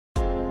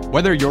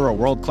Whether you're a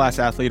world-class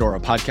athlete or a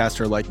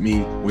podcaster like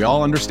me, we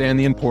all understand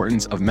the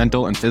importance of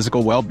mental and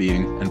physical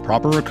well-being and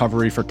proper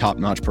recovery for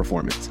top-notch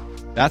performance.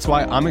 That's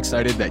why I'm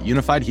excited that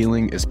Unified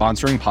Healing is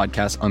sponsoring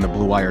podcasts on the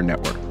Blue Wire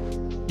Network.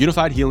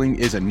 Unified Healing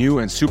is a new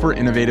and super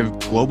innovative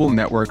global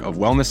network of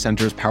wellness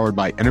centers powered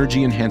by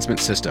Energy Enhancement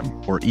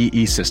System, or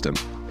EE System.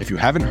 If you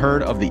haven't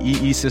heard of the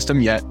EE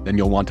System yet, then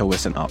you'll want to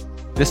listen up.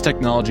 This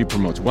technology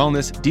promotes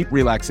wellness, deep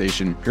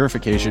relaxation,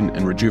 purification,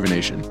 and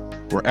rejuvenation.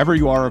 Wherever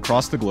you are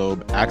across the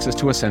globe, access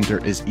to a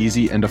center is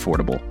easy and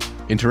affordable.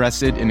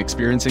 Interested in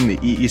experiencing the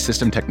EE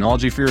System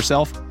technology for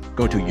yourself?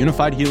 Go to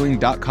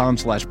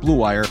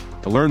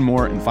unifiedhealing.com/bluewire to learn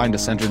more and find a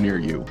center near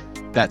you.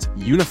 That's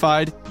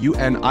unified,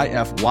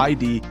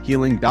 UNIFYD,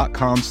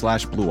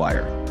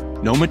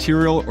 healing.com/bluewire. No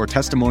material or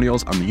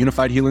testimonials on the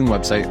Unified Healing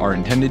website are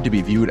intended to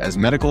be viewed as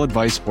medical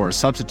advice or a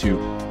substitute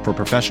for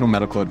professional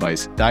medical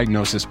advice,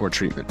 diagnosis, or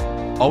treatment.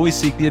 Always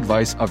seek the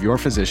advice of your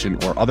physician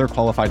or other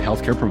qualified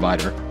healthcare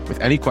provider with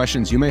any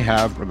questions you may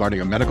have regarding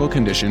a medical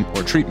condition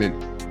or treatment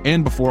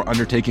and before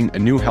undertaking a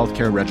new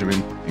healthcare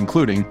regimen,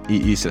 including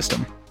EE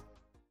System.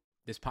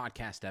 This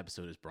podcast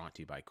episode is brought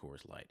to you by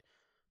Coors Light.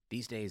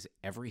 These days,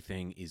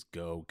 everything is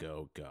go,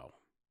 go, go.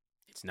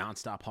 It's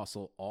nonstop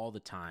hustle all the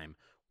time.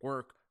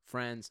 Work,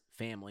 friends,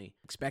 family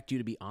expect you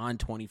to be on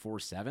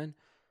 24/7.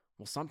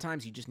 Well,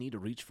 sometimes you just need to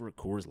reach for a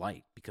Coors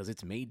Light because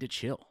it's made to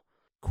chill.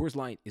 Coors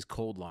Light is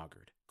cold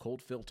lagered,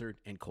 cold filtered,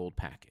 and cold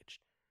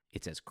packaged.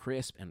 It's as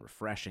crisp and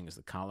refreshing as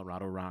the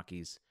Colorado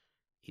Rockies.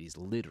 It is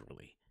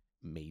literally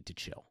made to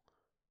chill.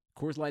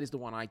 Coors Light is the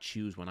one I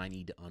choose when I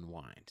need to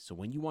unwind. So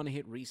when you want to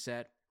hit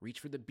reset,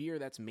 reach for the beer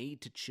that's made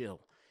to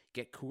chill.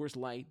 Get Coors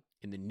Light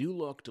in the new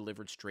look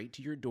delivered straight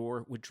to your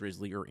door with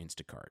Drizzly or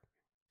Instacart.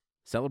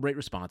 Celebrate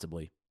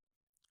responsibly.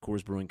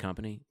 Coors Brewing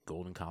Company,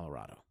 Golden,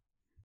 Colorado.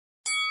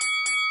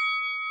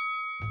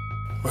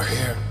 We're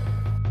here.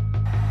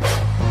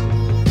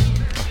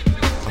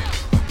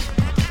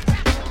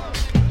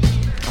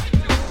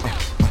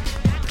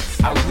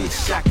 I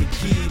wish I could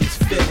give this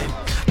feeling.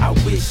 I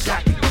wish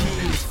I could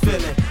give this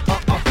feeling.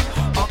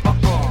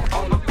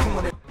 On the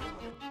corner.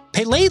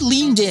 Pele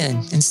leaned in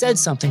and said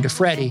something to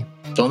Freddie.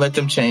 Don't let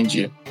them change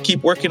you.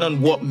 Keep working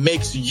on what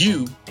makes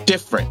you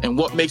different and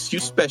what makes you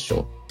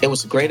special. It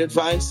was great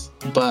advice,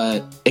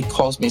 but it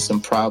caused me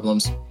some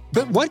problems.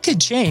 But what could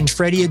change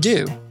Freddie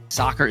Adu?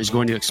 Soccer is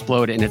going to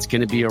explode, and it's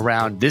going to be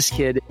around this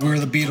kid. We were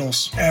the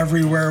Beatles.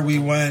 Everywhere we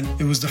went,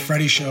 it was the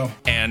Freddie Show.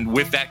 And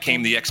with that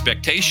came the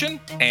expectation,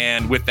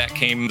 and with that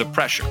came the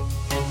pressure.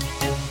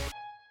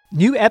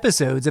 New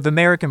episodes of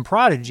American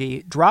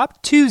Prodigy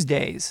drop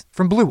Tuesdays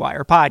from Blue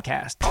Wire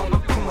Podcast.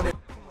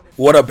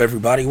 What up,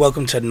 everybody?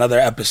 Welcome to another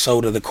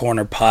episode of the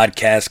Corner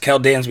Podcast. Kel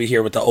Dansby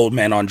here with the old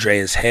man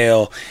Andreas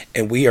Hale,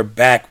 and we are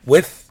back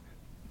with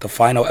the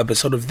final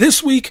episode of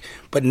this week.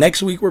 But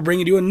next week, we're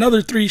bringing you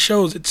another 3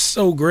 shows. It's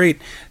so great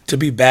to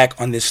be back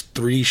on this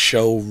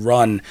 3-show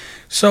run.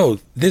 So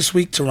this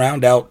week, to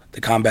round out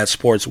the combat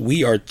sports,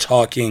 we are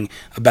talking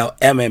about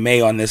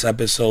MMA on this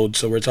episode.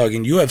 So we're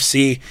talking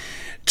UFC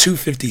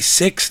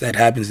 256 that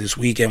happens this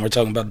weekend. We're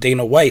talking about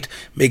Dana White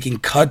making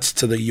cuts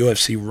to the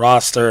UFC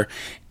roster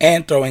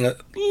and throwing a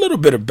little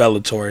bit of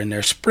Bellator in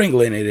there,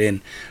 sprinkling it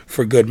in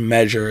for good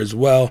measure as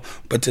well.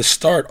 But to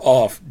start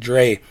off,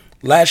 Dre,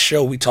 last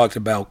show we talked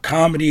about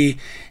comedy,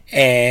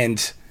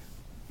 and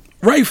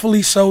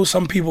rightfully so,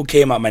 some people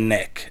came out my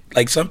neck.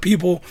 Like, some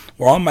people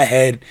were on my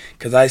head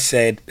because I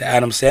said that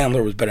Adam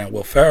Sandler was better than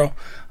Will Ferrell.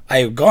 I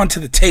have gone to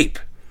the tape.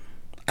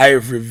 I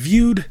have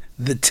reviewed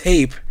the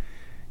tape,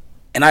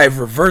 and I have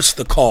reversed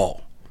the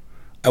call.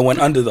 I went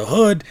under the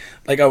hood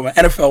like I'm an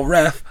NFL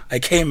ref. I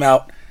came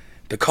out.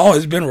 The call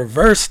has been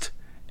reversed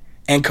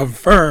and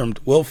confirmed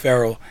Will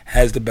Ferrell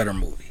has the better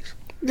movies.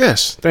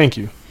 Yes, thank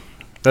you.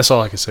 That's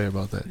all I can say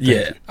about that. Thank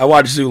you. I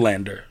watched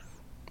Zoolander.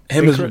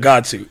 Him as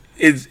Ragazzi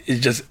is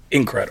just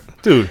incredible.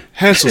 Dude,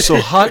 Hansel's so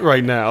hot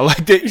right now.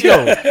 Like,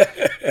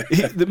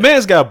 the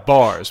man's got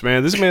bars,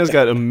 man. This man's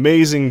got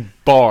amazing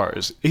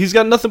bars. He's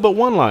got nothing but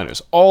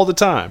one-liners all the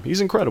time.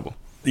 He's incredible.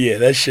 Yeah,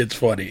 that shit's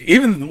funny.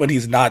 Even when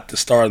he's not the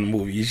star of the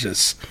movie,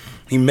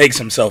 he makes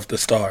himself the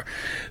star.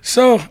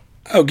 So,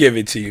 I'll give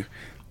it to you.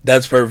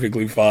 That's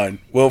perfectly fine.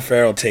 Will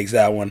Ferrell takes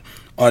that one.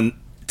 On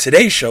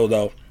today's show,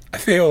 though, I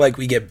feel like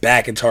we get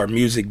back into our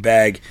music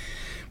bag,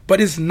 but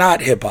it's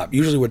not hip-hop.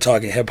 Usually we're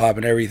talking hip-hop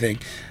and everything.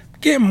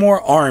 Getting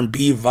more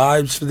R&B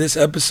vibes for this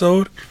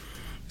episode.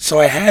 So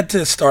I had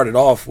to start it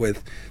off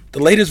with the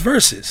latest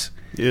verses.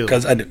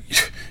 Because I know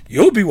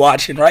you'll be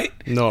watching, right?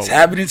 No. It's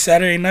happening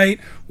Saturday night.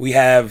 We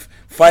have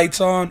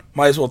fights on.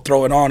 Might as well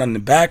throw it on in the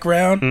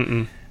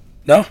background.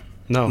 No?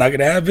 No. Not going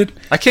to happen?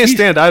 I can't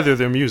stand either of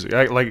their music.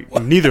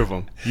 Neither of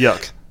them.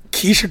 Yuck.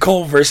 Keisha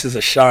Cole versus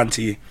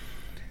Ashanti.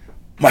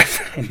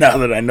 Now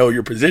that I know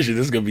your position,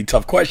 this is going to be a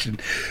tough question.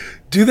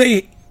 Do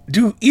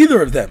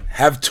either of them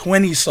have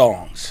 20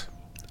 songs?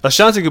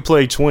 Ashanti could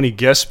play 20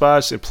 guest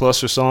spots and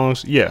plus her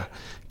songs. Yeah.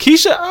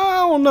 Keisha,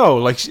 I don't know.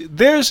 Like,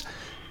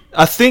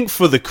 I think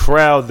for the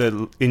crowd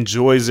that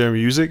enjoys their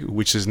music,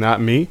 which is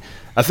not me,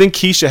 I think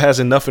Keisha has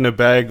enough in the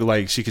bag,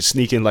 like she could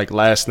sneak in like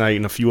Last Night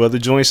and a few other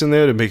joints in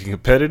there to make it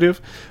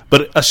competitive.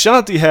 But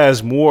Ashanti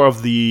has more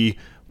of the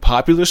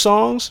popular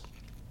songs,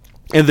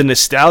 and the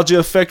nostalgia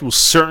effect will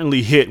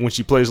certainly hit when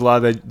she plays a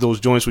lot of those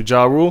joints with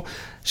Ja Rule.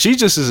 She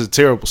just is a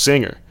terrible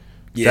singer.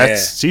 Yeah.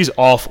 She's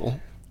awful.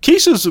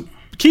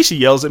 Keisha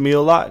yells at me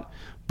a lot,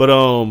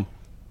 but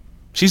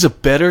she's a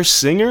better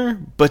singer,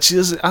 but she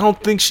doesn't. I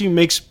don't think she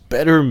makes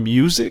better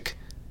music,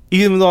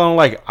 even though I don't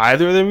like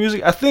either of their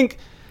music. I think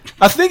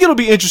it'll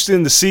be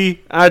interesting to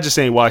see. I just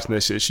ain't watching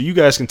that shit. So you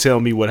guys can tell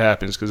me what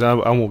happens because I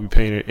won't be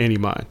paying it any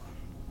mind.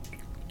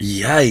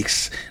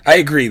 Yikes. I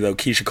agree, though.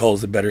 Keisha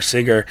Cole's the better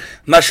singer.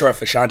 I'm not sure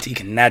if Ashanti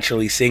can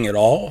naturally sing at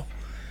all.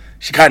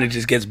 She kind of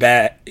just gets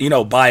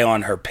by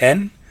on her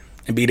pen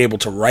and being able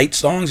to write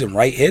songs and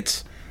write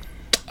hits,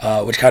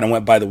 which kind of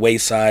went by the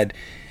wayside.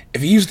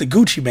 If you use the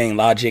Gucci Mane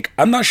logic,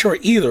 I'm not sure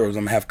either of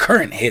them have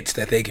current hits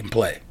that they can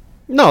play.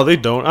 No, they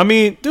don't. I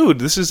mean, dude,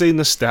 this is a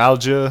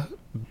nostalgia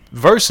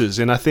versus,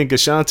 and I think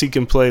Ashanti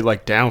can play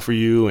like Down For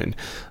You, and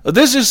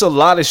there's just a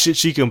lot of shit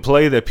she can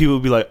play that people will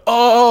be like,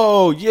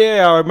 oh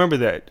yeah, I remember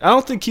that. I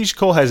don't think Keisha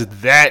Cole has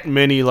that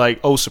many like,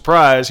 oh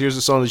surprise, here's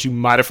a song that you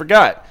might have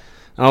forgot.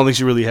 I don't think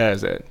she really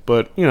has that,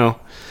 but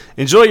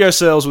enjoy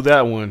yourselves with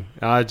that one.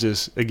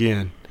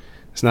 Again,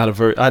 it's not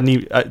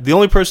the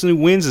only person who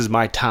wins is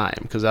my time,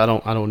 because I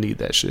don't need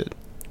that shit.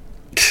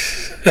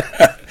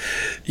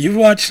 You've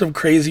watched some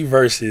crazy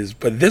verses,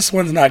 but this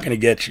one's not going to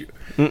get you.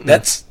 Mm-mm.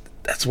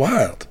 That's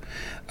wild.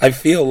 I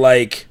feel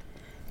like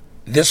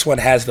this one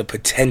has the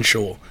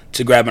potential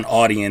to grab an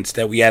audience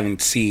that we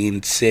haven't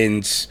seen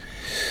since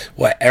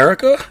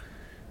Erica?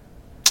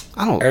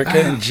 Erica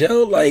and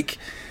Jill?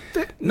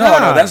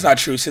 No, that's not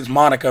true. Since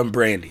Monica and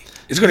Brandy.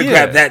 It's going to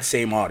grab that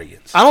same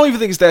audience. I don't even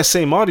think it's that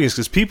same audience,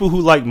 because people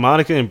who like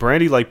Monica and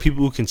Brandy like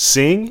people who can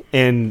sing,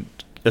 and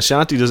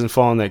Ashanti doesn't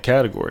fall in that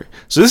category.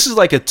 So this is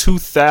like a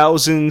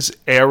 2000s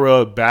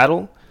era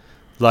battle.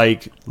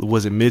 Like,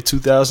 was it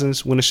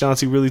mid-2000s when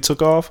Ashanti really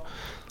took off?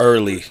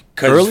 Early.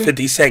 Because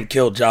 50 Cent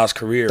killed Ja's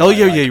career. Oh,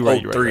 yeah, you're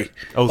right. 03.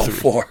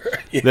 04.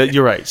 Yeah.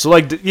 You're right. So,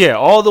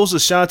 all those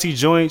Ashanti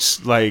joints,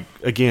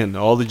 again,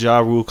 all the Ja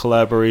Rule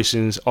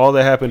collaborations, all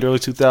that happened early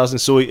 2000s.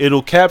 So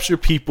it'll capture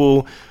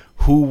people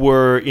who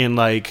were in,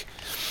 I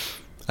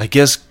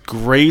guess,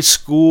 grade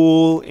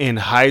school and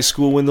high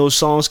school when those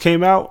songs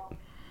came out.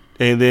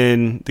 And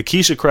then the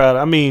Keisha crowd,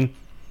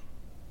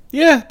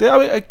 yeah,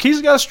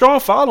 Keisha got a strong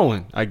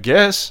following, I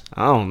guess.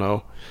 I don't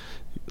know.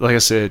 Like I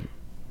said,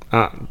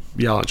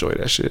 y'all enjoy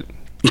that shit.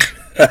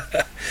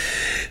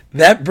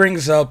 That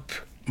brings up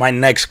my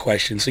next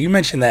question. So you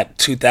mentioned that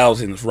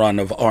 2000s run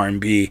of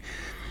R&B.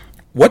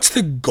 What's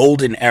the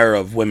golden era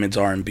of women's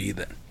R&B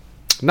then?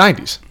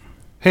 90s.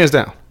 Hands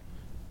down.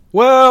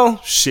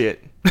 Well,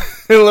 shit.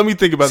 Let me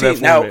think about that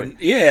for a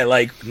minute. Yeah,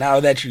 now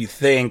that you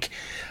think,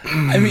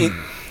 80s?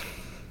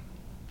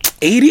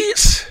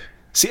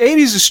 See,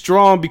 80s is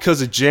strong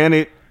because of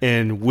Janet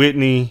and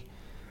Whitney,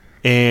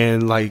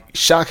 and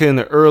Shaka in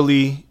the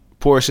early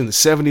portion. The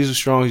 70s was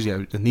strong. You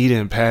have Anita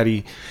and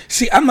Patty.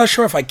 See, I'm not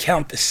sure if I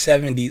count the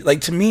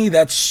 70s. To me,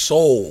 that's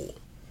soul.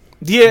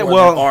 Yeah,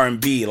 well,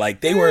 R&B.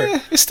 They were.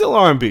 It's still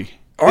R&B.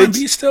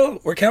 R&B still?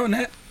 We're counting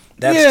that?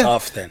 That's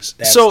tough then.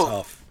 That's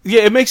tough.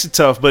 Yeah, it makes it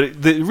tough,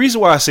 but the reason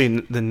why I say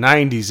the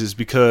 90s is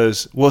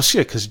because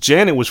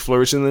Janet was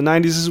flourishing in the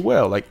 90s as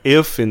well.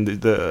 If and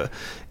the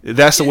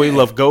That's the Way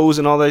Love Goes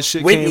and all that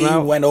shit Whitney came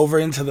out. Went over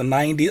into the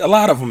 90s. A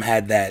lot of them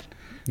had that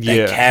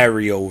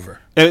carryover.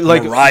 And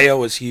Mariah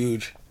was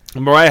huge.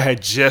 Mariah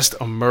had just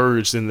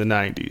emerged in the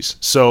 90s.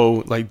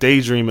 So,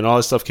 Daydream and all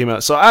that stuff came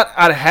out. So,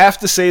 I'd have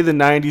to say the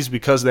 90s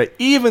because of that,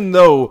 even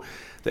though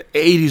the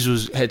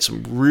 80s had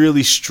some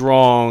really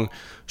strong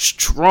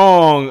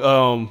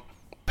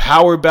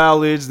power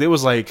ballads. There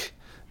was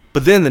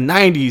but then the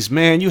 90s,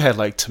 man, you had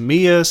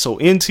Tamia, So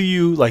Into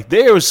You.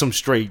 There was some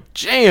straight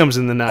jams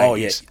in the 90s. Oh,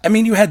 yeah.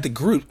 You had the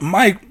group.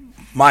 My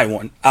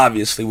one,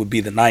 obviously, would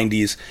be the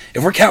 90s.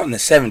 If we're counting the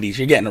 70s,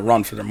 you're getting a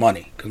run for their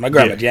money. Because my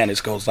grandma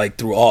Janice goes,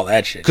 through all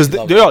that shit. Because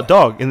they're all,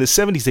 dog, in the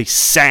 70s, they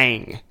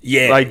sang.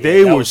 Yeah.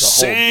 They were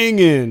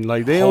singing.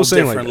 They don't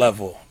sing different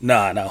level.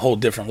 Nah, a whole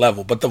different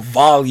level. But the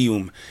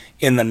volume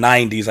in the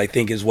 90s, I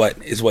think, is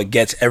what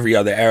gets every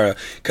other era.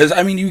 Because,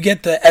 you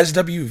get the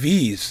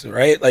SWVs,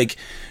 right?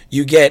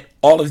 You get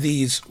all of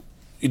these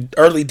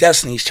early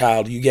Destiny's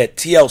Child. You get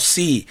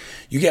TLC.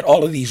 You get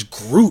all of these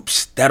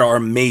groups that are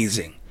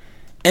amazing.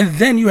 And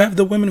then you have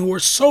the women who are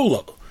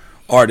solo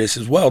artists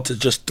as well to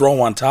just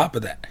throw on top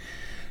of that.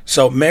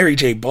 So Mary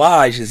J.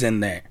 Blige is in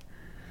there.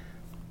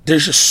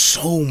 There's just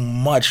so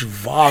much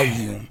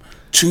volume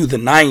to the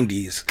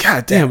 90s.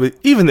 God damn, but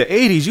even the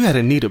 80s, you had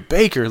Anita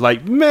Baker.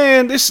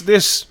 Man, this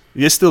is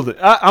still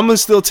I'm going to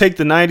still take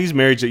the 90s,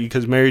 Mary J,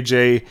 because Mary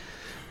J,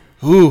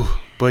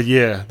 but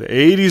yeah, the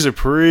 80s are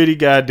pretty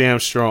goddamn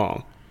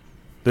strong.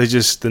 They're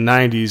just the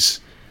 90s,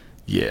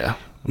 yeah.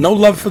 No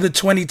love for the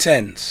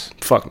 2010s.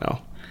 Fuck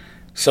no.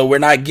 So we're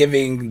not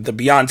giving the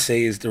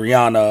Beyoncés, the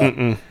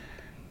Rihanna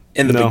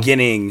in the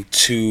beginning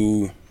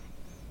to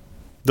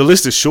The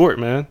list is short,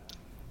 man.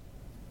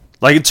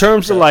 Like in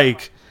terms of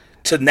like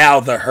to now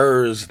the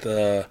hers,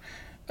 her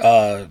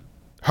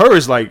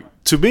is like,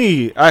 to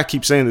me, I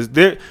keep saying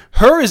this.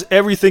 Her is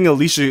everything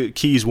Alicia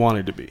Keys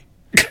wanted to be,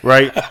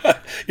 right?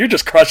 You're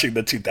just crushing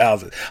the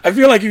 2000s. I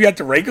feel like you have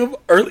to rank them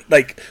early,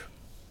 like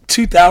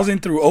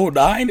 2000 through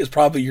 09 is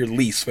probably your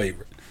least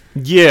favorite.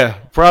 Yeah,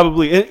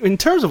 probably. In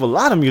terms of a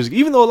lot of music,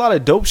 even though a lot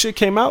of dope shit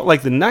came out,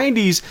 like the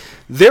 90s,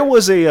 there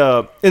was in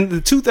the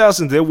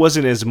 2000s, there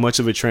wasn't as much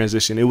of a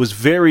transition. It was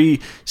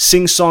very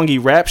sing-songy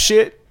rap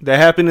shit that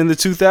happened in the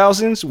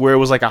 2000s, where it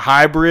was like a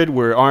hybrid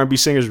where R&B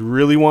singers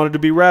really wanted to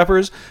be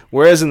rappers.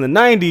 Whereas in the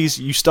 90s,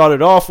 you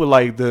started off with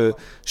like the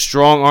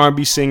strong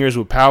R&B singers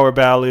with power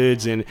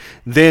ballads, and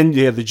then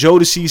the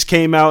Jodeci's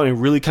came out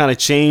and really kind of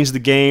changed the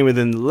game. And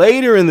then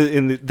later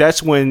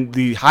that's when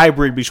the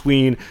hybrid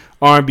between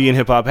R&B and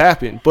hip hop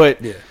happened.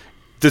 But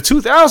the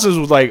 2000s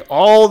was like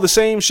all the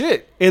same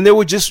shit, and there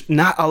were just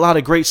not a lot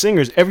of great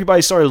singers.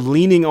 Everybody started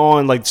leaning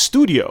on like the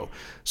studio.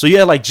 So you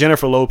had like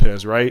Jennifer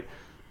Lopez, right?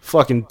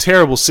 Fucking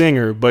terrible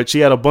singer, but she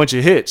had a bunch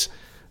of hits.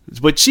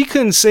 But she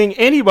couldn't sing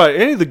any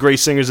of the great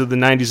singers of the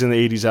 90s and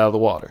the 80s out of the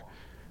water.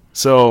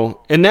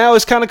 So, and now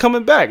it's kind of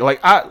coming back. Like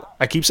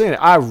I keep saying it,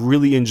 I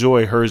really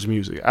enjoy hers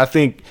music. I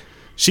think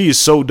she is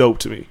so dope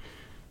to me.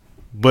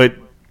 But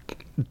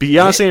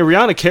Beyonce and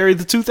Rihanna carried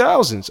the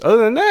 2000s.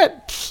 Other than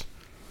that,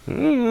 I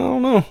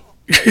don't know.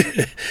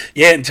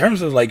 Yeah, in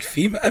terms of like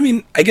female, I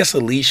mean, I guess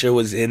Alicia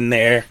was in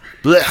there.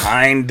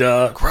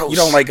 Kinda. Gross. You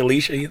don't like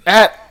Alicia either?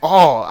 At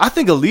all. I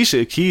think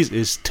Alicia Keys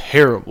is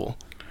terrible.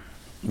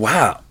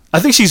 Wow. I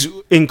think she's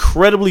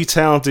incredibly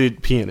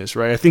talented pianist,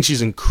 right? I think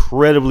she's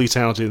incredibly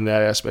talented in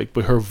that aspect.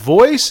 But her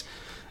voice,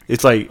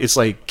 it's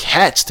like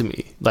cats to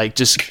me. Like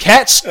just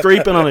cats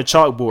scraping on a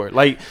chalkboard.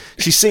 Like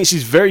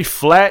she's very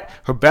flat.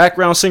 Her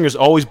background singers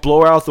always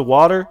blow her out the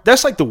water.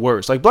 That's like the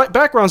worst. Like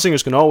background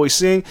singers can always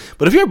sing,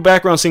 but if your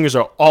background singers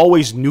are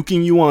always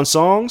nuking you on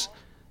songs,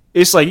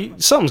 it's like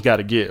something's got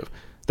to give.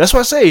 That's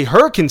why I say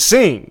her can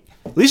sing.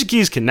 Alicia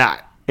Keys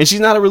cannot, and she's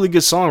not a really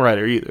good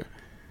songwriter either.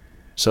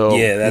 So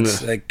yeah,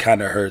 that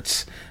kind of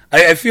hurts.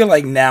 I feel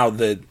like now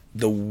the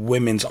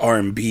women's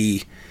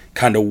R&B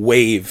kind of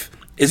wave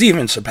is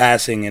even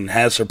surpassing and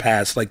has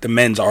surpassed like the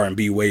men's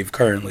R&B wave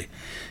currently,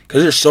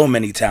 because there's so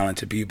many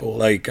talented people.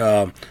 Like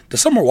the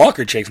Summer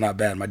Walker chick's not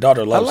bad. My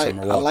daughter loves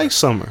Summer Walker. I like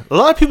Summer. A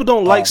lot of people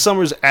don't like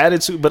Summer's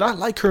attitude, but I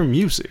like her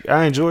music.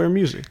 I enjoy her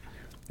music.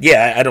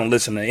 Yeah, I don't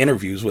listen to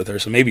interviews with her,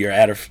 so maybe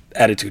her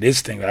attitude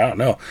is thing, but I don't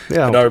know.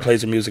 Yeah, my daughter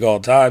plays her music all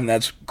the time.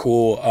 That's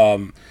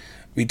cool.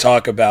 We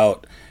talk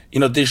about,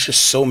 there's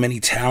just so many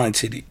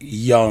talented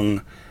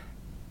young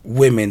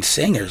women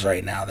singers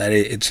right now that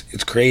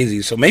it's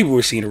crazy. So maybe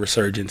we're seeing a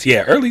resurgence.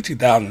 Yeah, early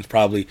 2000s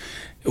probably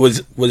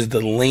was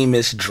the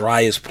lamest,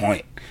 driest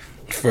point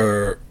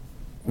for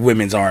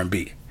women's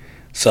R&B.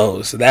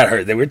 So that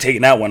hurt. They were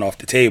taking that one off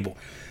the table.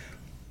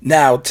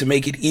 Now, to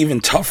make it even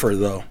tougher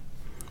though,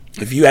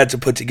 if you had to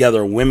put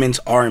together a women's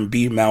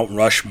R&B Mount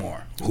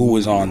Rushmore, who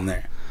was on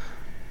there?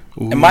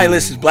 Ooh. And my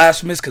list is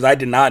blasphemous because I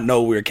did not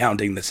know we were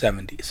counting the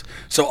 70s.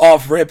 So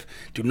off rip,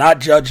 do not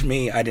judge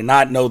me. I did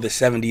not know the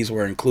 70s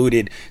were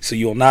included. So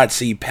you will not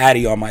see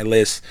Patty on my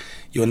list.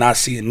 You will not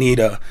see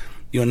Anita.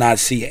 You will not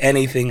see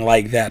anything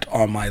like that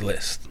on my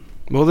list.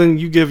 Well, then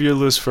you give your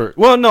list first.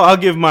 Well, no, I'll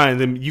give mine.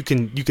 Then you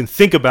can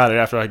think about it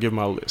after I give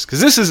my list,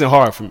 because this isn't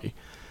hard for me.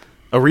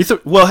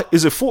 Aretha. Well,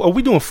 is it 4? Are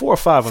we doing 4 or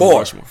 5 on the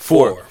Rushmore?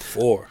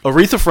 4.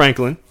 Aretha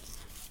Franklin.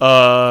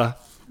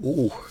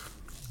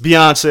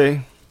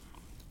 Beyonce.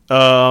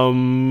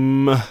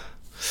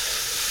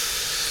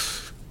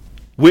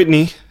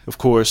 Whitney, of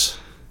course,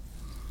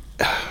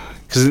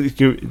 because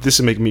this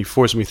is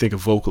forcing me to think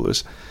of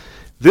vocalists.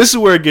 This is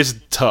where it gets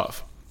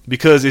tough,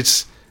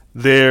 because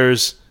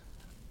there's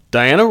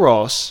Diana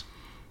Ross,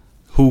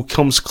 who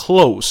comes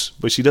close,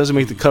 but she doesn't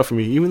make the cut for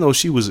me, even though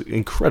she was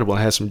incredible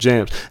and had some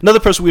jams. Another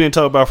person we didn't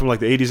talk about from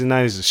like the 80s and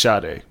 90s is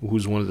Sade,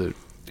 who's one of the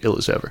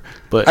illest ever.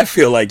 But I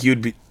feel like you're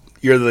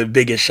the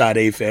biggest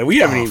Sade fan. We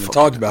haven't even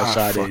talked about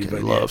Sade. I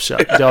love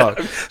Sade.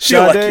 Dog.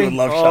 Sade. Like you would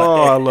love Sade.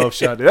 Oh, I love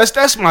Sade.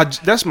 That's my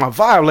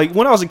vibe. Like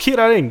when I was a kid,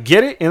 I didn't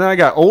get it, and then I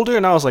got older,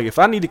 and I was like, if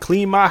I need to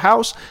clean my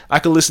house, I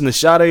could listen to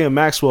Sade and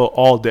Maxwell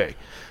all day.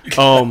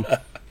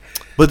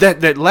 But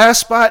that last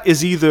spot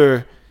is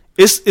either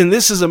and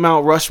this is a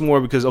Mount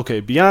Rushmore because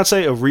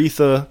Beyonce,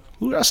 Aretha,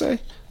 who did I say?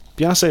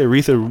 Beyonce,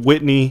 Aretha,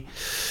 Whitney.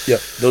 Yep,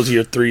 those are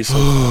your 3.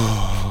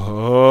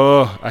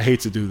 Oh, I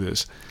hate to do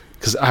this,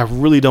 because I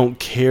really don't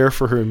care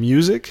for her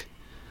music,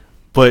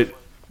 but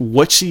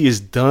what she has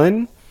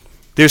done,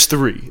 there's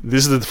 3.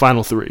 This is the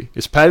final 3.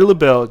 It's Patti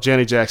LaBelle,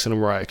 Janet Jackson,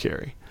 and Mariah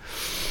Carey.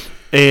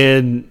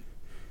 And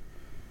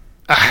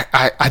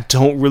I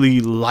don't really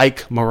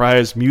like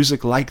Mariah's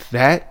music like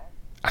that.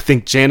 I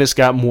think Janet's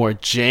got more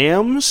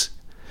jams,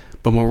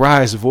 but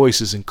Mariah's voice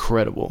is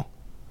incredible.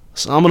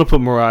 So I'm going to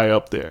put Mariah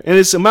up there. And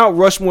it's a Mount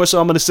Rushmore, so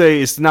I'm going to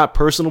say it's not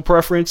personal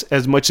preference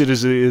as much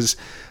as it is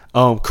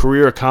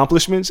career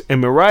accomplishments.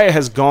 And Mariah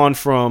has gone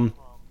from,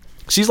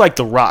 she's like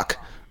The Rock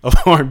of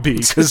R&B,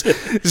 because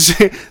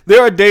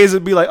there are days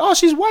that be like, oh,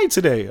 she's white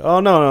today. Oh,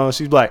 no,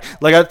 she's black.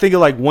 Like, I think of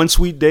like One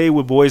Sweet Day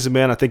with Boys and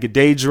Men. I think of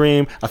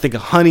Daydream. I think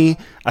of Honey.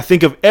 I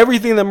think of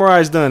everything that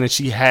Mariah's done, and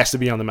she has to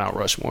be on the Mount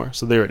Rushmore.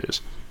 So there it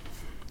is.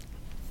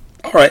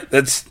 All right,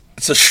 that's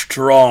a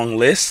strong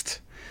list.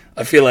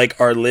 I feel like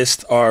our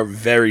lists are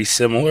very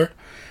similar.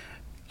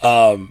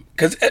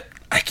 Because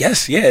I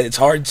guess, it's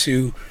hard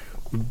to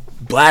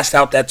blast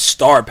out that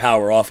star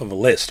power off of a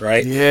list,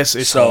 right? Yes,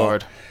 it's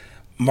hard.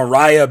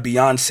 Mariah,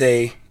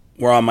 Beyonce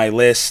were on my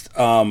list.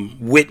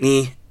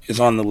 Whitney is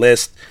on the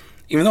list,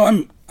 even though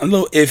I'm a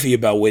little iffy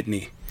about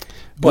Whitney.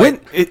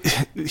 But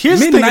here's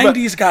the thing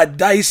mid-90s got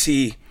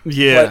dicey.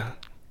 Yeah,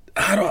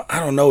 but I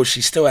don't know.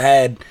 She still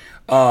had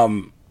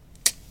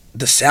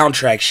the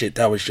soundtrack shit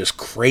that was just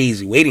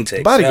crazy. Waiting to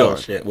Exhale Bodyguard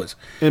shit was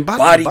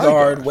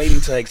Bodyguard.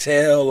 Waiting to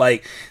Exhale,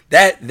 like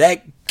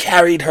that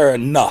carried her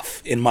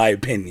enough, in my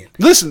opinion.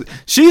 Listen,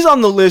 she's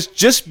on the list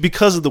just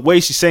because of the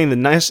way she sang the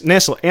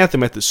national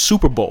anthem at the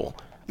Super Bowl.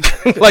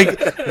 Like,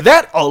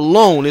 that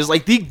alone is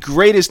like the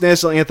greatest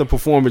national anthem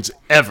performance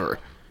ever.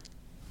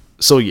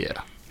 So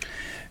yeah.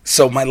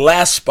 So my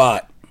last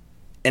spot,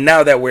 and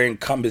now that we're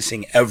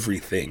encompassing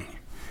everything,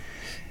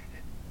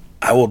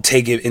 I will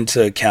take it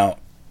into account.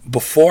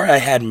 Before I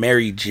had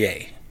Mary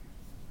J.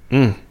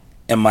 in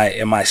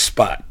my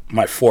spot,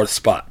 my fourth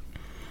spot.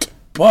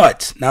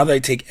 But now that I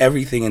take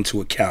everything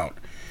into account,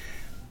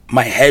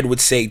 my head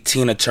would say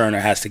Tina Turner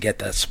has to get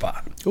that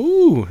spot.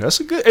 Ooh, it's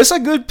a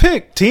good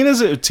pick.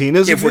 Tina's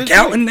if we're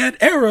counting that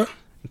era,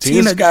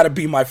 Tina got to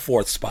be my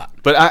fourth spot.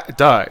 But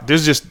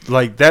there's just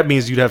like, that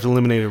means you'd have to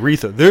eliminate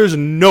Aretha. There's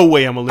no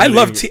way I'm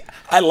eliminating.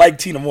 I like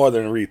Tina more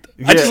than Aretha.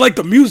 Yeah. I just like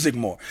the music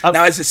more.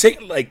 Now as a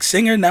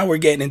singer, now we're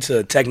getting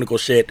into technical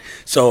shit.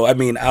 So I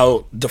mean,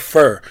 I'll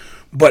defer.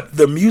 But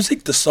the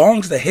music, the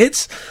songs, the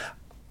hits,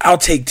 I'll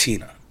take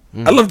Tina.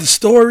 I love the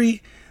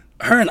story.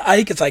 Her and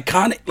Ike, it's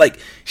iconic. Like,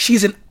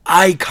 she's an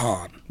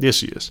icon. Yes,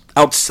 she is.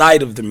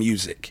 Outside of the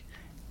music.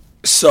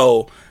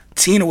 So,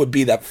 Tina would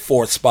be that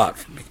fourth spot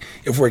for me,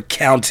 if we're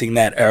counting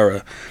that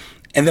era.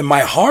 And then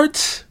my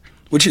heart,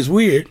 which is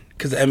weird,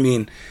 because, I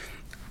mean,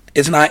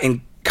 it's not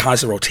in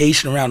constant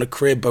rotation around the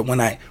crib, but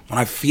when I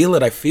feel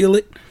it, I feel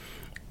it.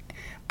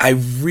 I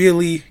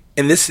really,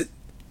 and this,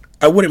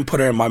 I wouldn't put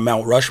her in my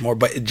Mount Rushmore,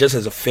 but just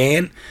as a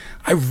fan,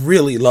 I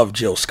really love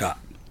Jill Scott.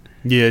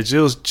 Yeah,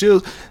 Jill.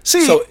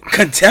 See, so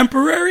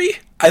contemporary,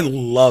 I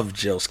love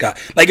Jill Scott.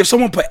 Like, if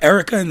someone put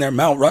Erica in their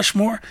Mount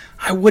Rushmore,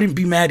 I wouldn't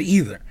be mad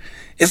either.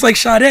 It's like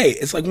Sade.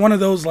 It's like one of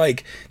those,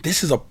 like,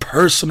 this is a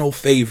personal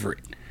favorite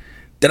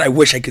that I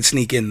wish I could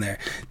sneak in there.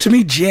 To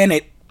me,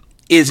 Janet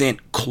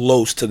isn't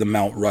close to the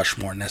Mount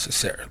Rushmore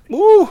necessarily.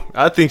 Ooh,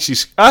 I think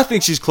she's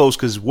close,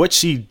 because what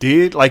she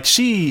did, like,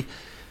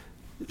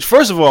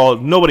 first of all,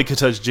 nobody could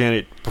touch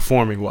Janet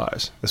performing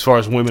wise, as far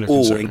as women are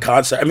concerned. In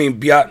concert. I mean,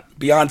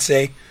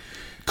 Beyonce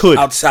could.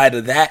 Outside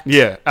of that.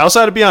 Yeah,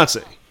 outside of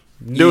Beyonce.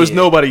 There was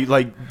nobody.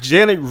 Like,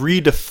 Janet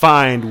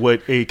redefined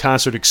what a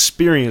concert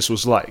experience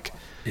was like.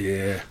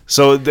 Yeah.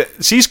 So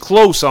she's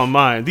close on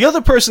mine. The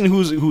other person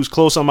who's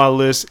close on my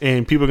list,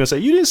 and people are going to say,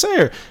 you didn't say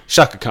her,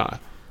 Shaka Khan.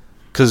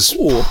 Because,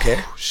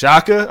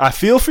 Shaka, I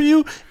Feel For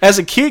You. As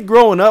a kid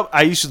growing up,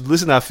 I used to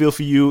listen to I Feel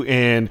For You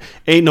and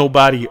Ain't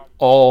Nobody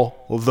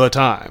all the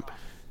time.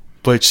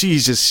 But she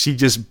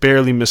just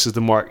barely misses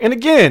the mark. And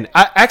again,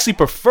 I actually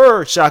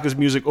prefer Shaka's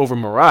music over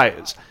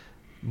Mariah's.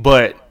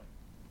 But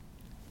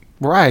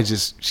Mariah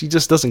she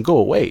just doesn't go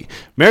away.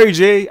 Mary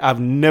J, I've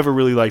never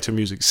really liked her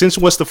music. Since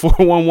What's the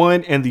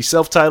 411 and the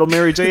self-titled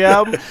Mary J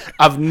album,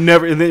 I've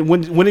never, and then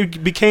when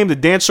it became the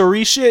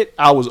dancery shit,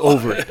 I was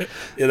over it.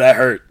 Yeah, that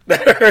hurt.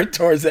 That hurt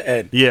towards the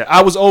end. Yeah,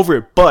 I was over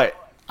it, but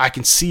I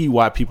can see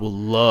why people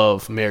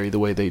love Mary the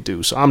way they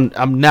do. So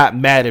I'm not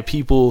mad at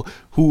people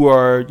who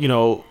are,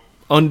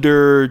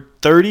 under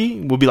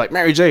 30 will be like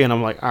Mary J, and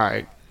I'm like, all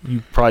right,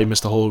 you probably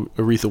missed the whole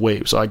Aretha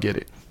wave, so I get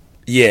it.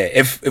 Yeah,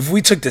 if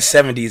we took the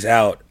 70s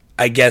out,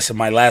 I guess in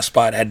my last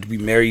spot had to be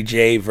Mary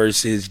J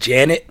versus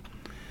Janet.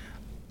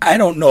 I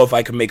don't know if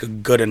I can make a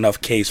good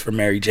enough case for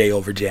Mary J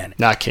over Janet.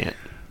 No, I can't.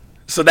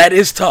 So that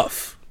is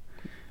tough.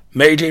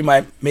 Mary J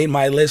made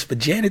my list, but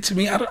Janet, to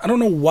me, I don't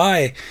know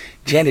why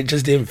Janet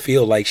just didn't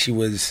feel like she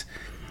was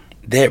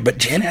there. But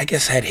Janet, I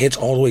guess, had hits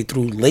all the way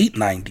through late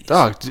 90s.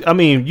 Dog, I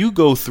mean, you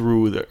go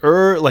through the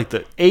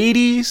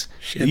 80s.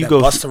 She had that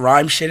Busta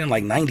Rhymes shit in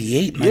like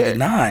 98,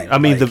 99. I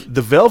mean,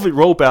 the Velvet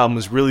Rope album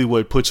is really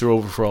what puts her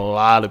over for a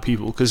lot of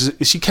people, because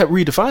she kept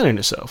redefining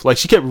herself. Like,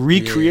 she kept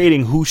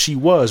recreating who she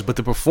was, but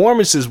the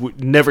performances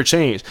would never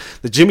change.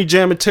 The Jimmy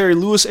Jam and Terry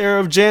Lewis era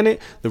of Janet,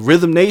 the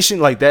Rhythm Nation,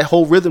 like that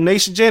whole Rhythm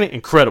Nation Janet,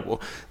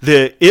 incredible.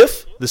 The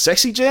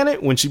Sexy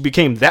Janet, when she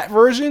became that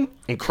version,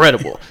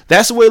 incredible.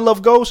 That's the Way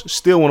Love Goes,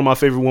 still one of my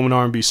favorite woman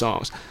R&B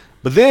songs.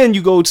 But then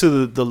you go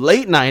to the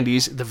late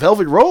 90s, the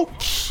Velvet Rope,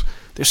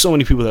 there's so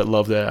many people that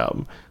love that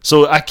album.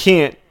 So I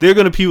can't, there are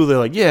going to be people that are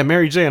like, yeah,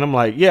 Mary J. And I'm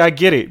like, yeah, I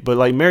get it. But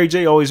like, Mary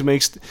J. always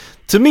makes,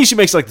 to me, she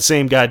makes like the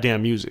same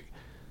goddamn music.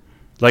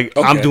 Like,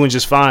 I'm Doing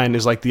Just Fine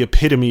is like the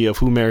epitome of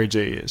who Mary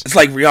J. is. It's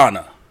like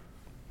Rihanna.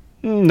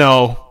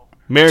 No.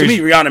 To me,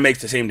 Rihanna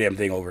makes the same damn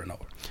thing over and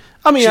over.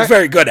 I mean, she's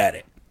very good at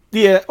it.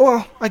 Yeah,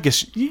 well, I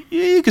guess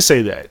you could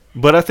say that.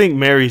 But I think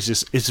Mary's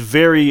it's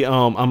very,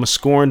 I'm a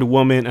scorned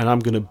woman and I'm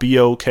going to be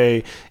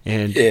okay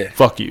and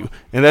fuck you.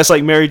 And that's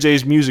like Mary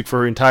J's music for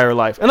her entire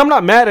life. And I'm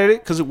not mad at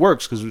it because it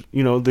works because,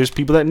 you know, there's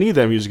people that need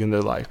that music in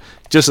their life.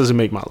 Just doesn't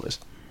make my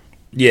list.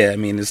 Yeah, I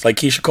mean, it's like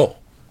Keisha Cole,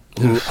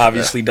 who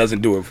obviously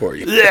doesn't do it for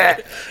you. Yeah.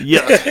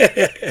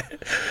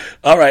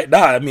 All right.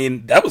 Nah, I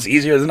mean, that was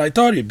easier than I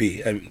thought it'd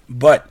be.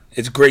 But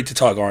it's great to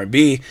talk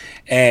R&B.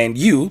 And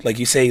you, like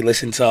you say,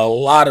 listen to a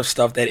lot of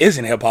stuff that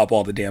isn't hip-hop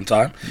all the damn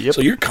time. Yep.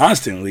 So you're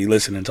constantly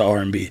listening to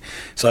R&B.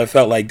 So I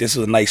felt like this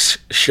was a nice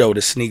show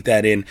to sneak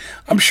that in.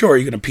 I'm sure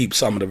you're going to peep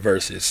some of the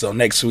verses. So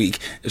next week,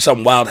 if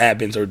something wild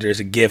happens or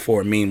there's a gif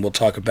or a meme, we'll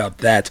talk about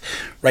that.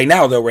 Right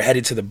now, though, we're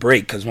headed to the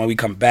break because when we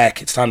come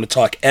back, it's time to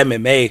talk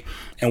MMA.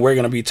 And we're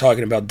going to be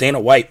talking about Dana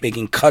White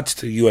making cuts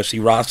to the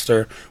UFC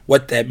roster,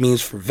 what that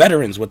means for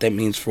veterans, what that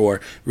means for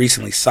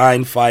recently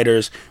signed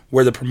fighters,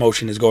 where the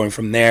promotion is going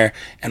from there,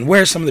 and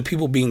where some of the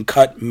people being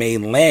cut may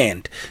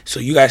land.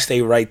 So you guys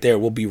stay right there.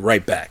 We'll be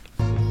right back.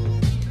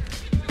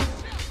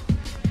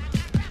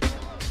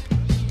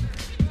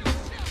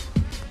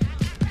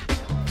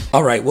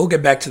 All right, we'll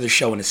get back to the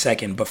show in a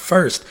second, but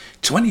first,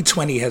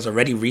 2020 has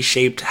already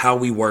reshaped how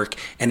we work,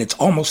 and it's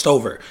almost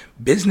over.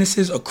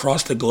 Businesses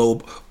across the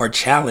globe are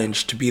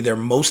challenged to be their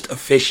most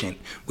efficient,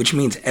 which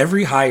means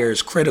every hire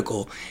is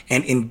critical,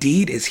 and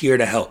Indeed is here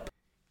to help.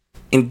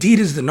 Indeed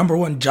is the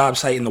 #1 job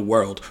site in the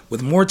world,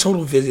 with more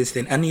total visits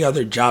than any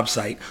other job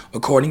site,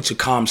 according to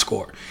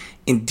ComScore.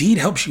 Indeed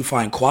helps you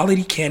find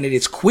quality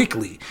candidates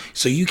quickly,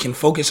 so you can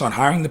focus on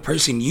hiring the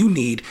person you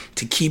need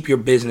to keep your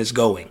business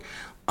going.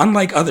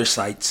 Unlike other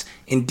sites,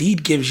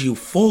 Indeed gives you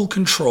full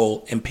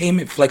control and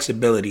payment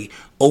flexibility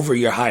over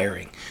your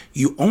hiring.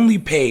 You only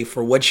pay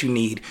for what you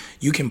need.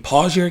 You can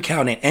pause your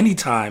account at any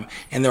time,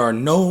 and there are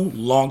no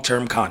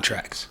long-term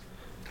contracts.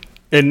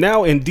 And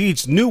now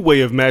Indeed's new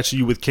way of matching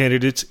you with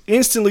candidates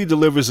instantly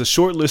delivers a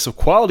short list of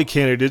quality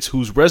candidates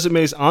whose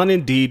resumes on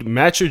Indeed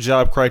match your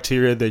job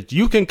criteria that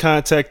you can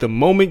contact the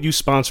moment you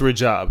sponsor a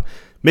job,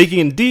 making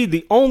Indeed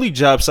the only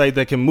job site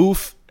that can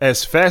move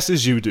as fast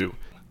as you do.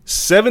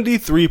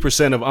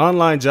 73% of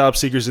online job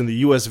seekers in the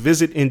U.S.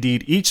 visit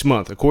Indeed each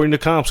month, according to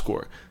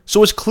ComScore.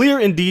 So it's clear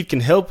Indeed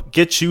can help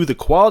get you the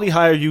quality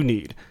hire you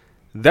need.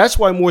 That's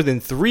why more than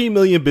 3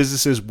 million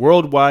businesses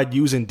worldwide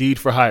use Indeed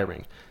for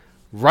hiring.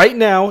 Right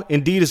now,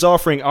 Indeed is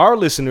offering our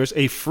listeners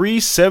a free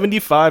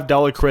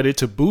 $75 credit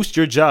to boost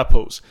your job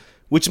post,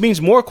 which means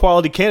more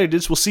quality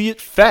candidates will see it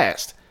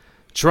fast.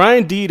 Try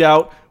Indeed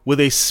out with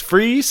a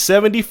free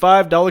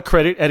 $75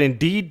 credit at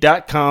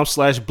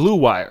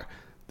Indeed.com/BlueWire.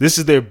 This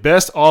is their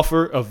best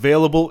offer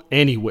available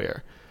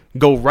anywhere.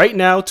 Go right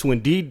now to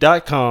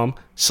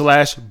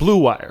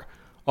Indeed.com/BlueWire.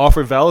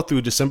 Offer valid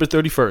through December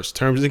 31st.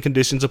 Terms and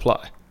conditions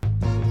apply.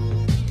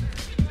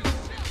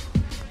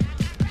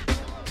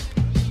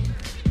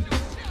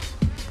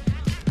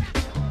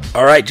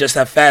 All right, just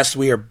that fast,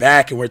 we are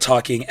back and we're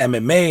talking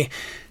MMA.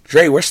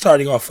 Dre, we're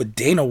starting off with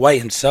Dana White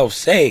himself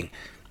saying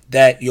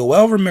that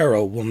Yoel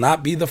Romero will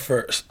not be the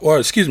first, or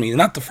excuse me,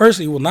 not the first,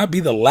 he will not be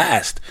the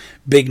last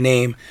big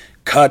name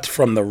cut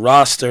from the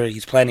roster.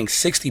 He's planning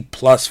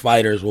 60-plus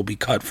fighters will be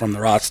cut from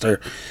the roster.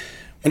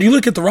 When you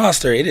look at the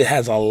roster, it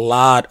has a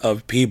lot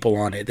of people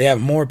on it. They have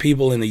more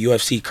people in the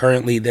UFC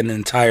currently than the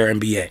entire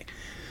NBA.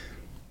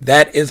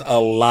 That is a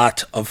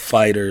lot of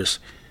fighters.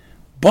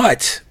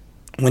 But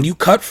when you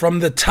cut from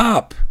the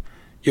top,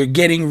 you're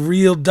getting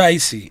real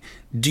dicey.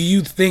 Do you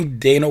think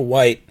Dana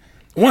White,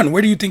 one,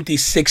 where do you think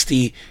these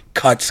 60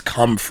 cuts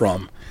come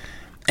from?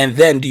 And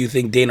then do you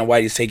think Dana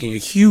White is taking a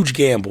huge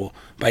gamble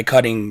by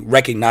cutting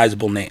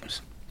recognizable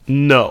names?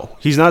 No,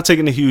 he's not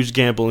taking a huge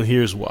gamble, and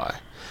here's why.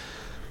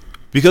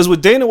 Because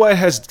what Dana White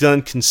has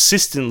done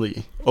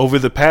consistently over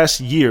the past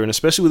year, and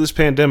especially with this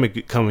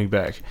pandemic coming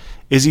back,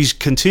 is he's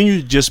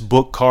continued to just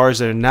book cards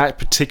that are not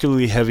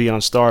particularly heavy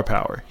on star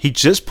power. He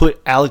just put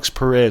Alex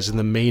Perez in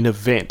the main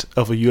event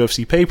of a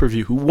UFC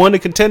pay-per-view, who won the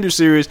Contender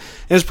Series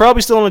and is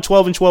probably still on a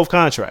 12-12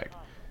 contract.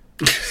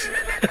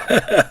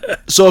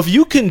 So if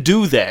you can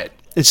do that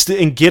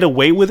and get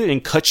away with it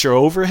and cut your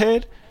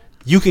overhead,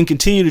 you can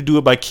continue to do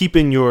it by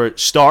keeping your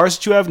stars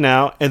that you have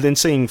now and then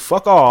saying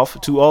fuck off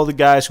to all the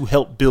guys who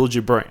help build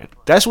your brand.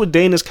 That's what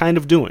Dana's kind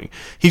of doing.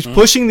 He's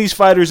pushing these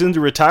fighters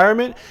into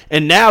retirement,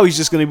 and now he's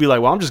just going to be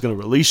like, well, I'm just going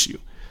to release you.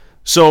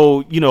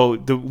 So, you know,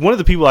 one of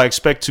the people I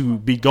expect to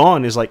be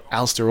gone is like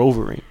Alistair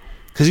Overeem,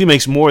 because he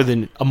makes more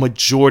than a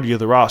majority of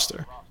the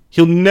roster.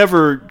 He'll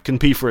never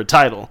compete for a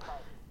title.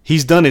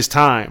 He's done his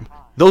time.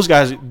 Those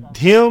guys,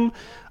 him,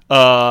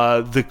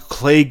 the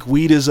Clay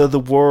Guidas of the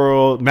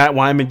world, Matt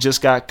Wyman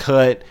just got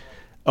cut.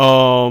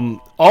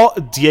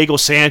 Diego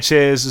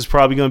Sanchez is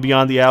probably going to be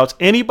on the outs.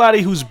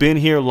 Anybody who's been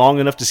here long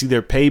enough to see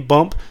their pay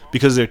bump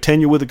because of their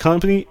tenure with the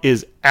company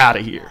is out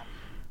of here.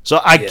 So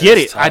I get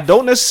it. Tough. I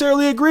don't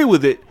necessarily agree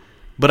with it,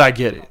 but I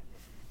get it.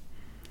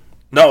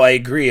 No, I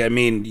agree. I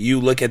mean, you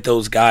look at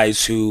those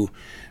guys I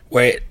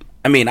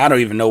don't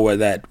even know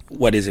where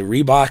what is it,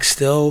 Reebok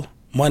still?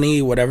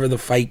 money, whatever the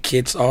fight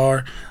kits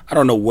are. I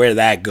don't know where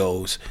that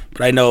goes,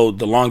 but I know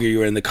the longer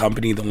you're in the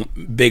company, the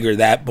bigger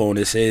that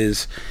bonus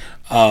is.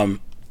 And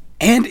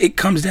it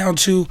comes down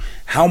to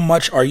how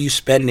much are you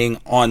spending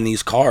on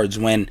these cards.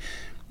 When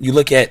you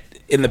look at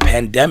in the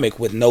pandemic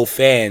with no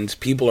fans,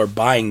 people are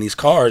buying these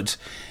cards,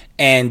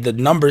 and the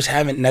numbers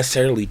haven't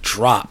necessarily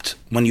dropped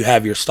when you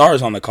have your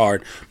stars on the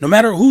card, no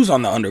matter who's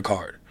on the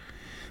undercard.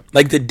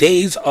 Like the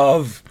days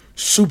of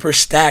super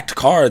stacked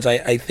cards,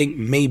 I think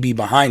may be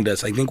behind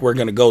us. I think we're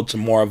going to go to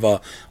more of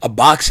a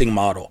boxing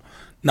model.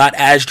 Not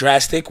as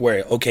drastic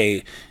where,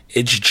 okay,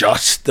 it's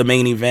just the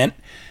main event,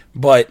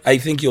 but I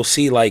think you'll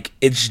see like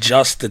it's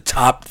just the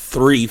top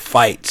 3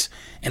 fights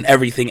and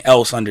everything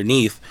else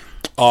underneath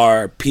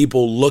are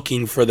people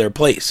looking for their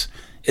place.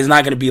 It's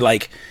not going to be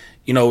like,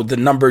 you know, the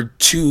number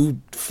 2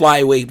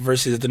 flyweight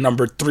versus the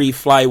number 3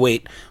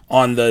 flyweight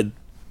on the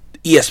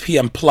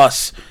ESPN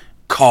Plus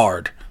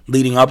card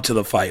leading up to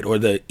the fight, or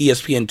the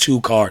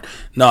ESPN2 card.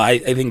 No, I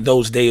think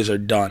those days are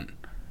done.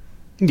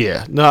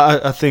 Yeah, no,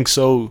 I think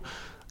so.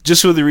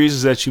 Just for the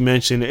reasons that you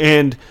mentioned.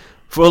 And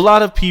for a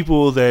lot of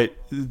people, that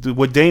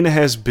what Dana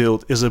has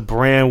built is a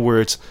brand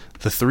where it's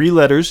the 3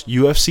 letters,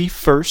 UFC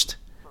first,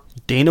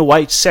 Dana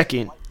White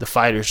second, the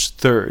fighters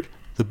third.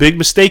 The big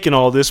mistake in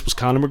all this was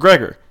Conor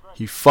McGregor.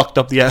 He fucked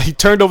up he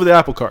turned over the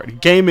apple cart. He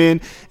came in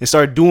and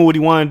started doing what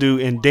he wanted to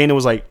do, and Dana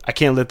was like, I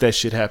can't let that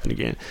shit happen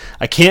again.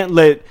 I can't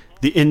let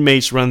the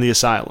inmates run the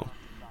asylum.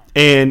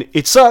 And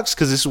it sucks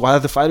because this is why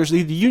the fighters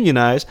need to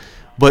unionize,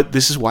 but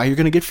this is why you're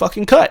going to get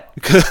fucking cut,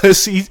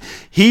 because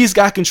he's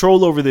got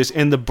control over this.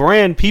 And the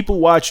brand, people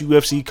watch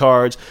UFC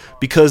cards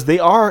because they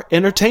are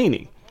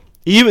entertaining.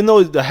 Even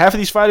though the half of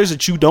these fighters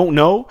that you don't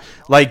know,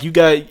 like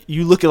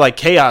you look at like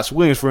Chaos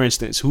Williams, for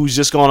instance, who's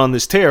just gone on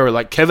this tear, or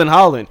like Kevin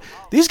Holland.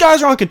 These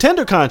guys are on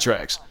contender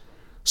contracts.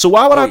 So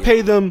why would I pay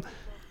them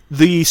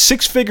the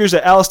 6 figures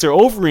that Alistair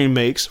Overeem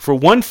makes for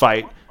 1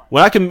 fight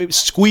when I can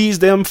squeeze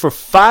them for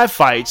 5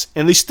 fights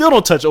and they still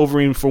don't touch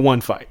Overeem for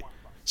 1 fight?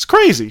 It's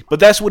crazy, but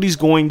that's what he's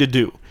going to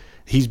do.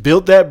 He's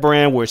built that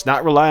brand where it's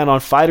not reliant on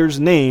fighters'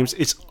 names,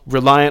 it's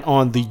reliant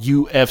on the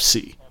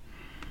UFC.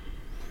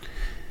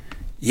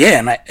 Yeah,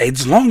 and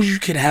as long as you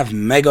can have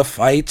mega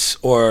fights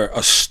or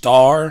a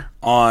star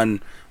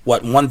on,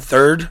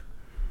 1/3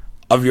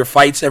 of your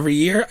fights every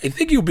year, I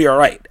think you'll be all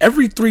right.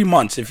 Every 3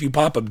 months, if you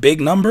pop a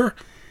big number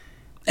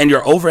and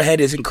your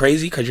overhead isn't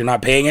crazy because you're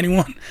not paying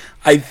anyone,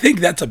 I think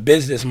that's a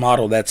business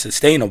model that's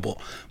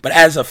sustainable. But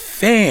as a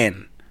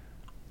fan,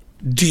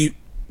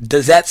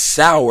 does that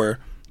sour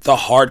the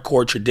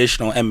hardcore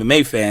traditional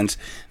MMA fans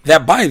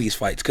that buy these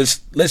fights?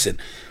 Because, listen,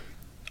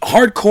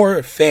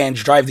 hardcore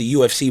fans drive the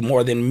UFC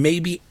more than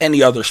maybe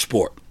any other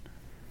sport.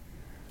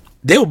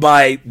 They'll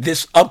buy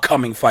this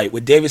upcoming fight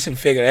with Davis and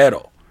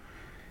Figueiredo,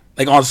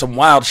 like on some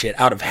wild shit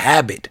out of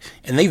habit.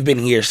 And they've been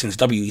here since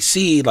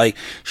WEC, like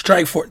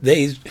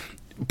Strikeforce,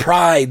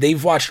 Pride.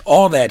 They've watched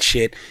all that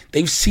shit.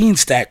 They've seen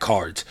stat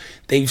cards.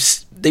 They've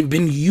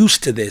been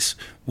used to this.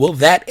 Will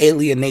that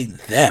alienate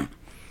them?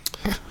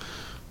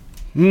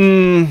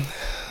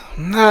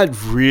 Not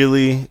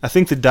really. I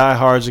think the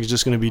diehards are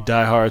just going to be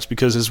diehards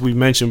because, as we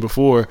mentioned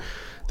before,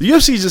 the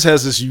UFC just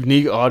has this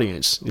unique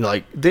audience.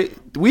 Like,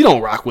 we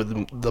don't rock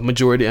with the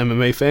majority of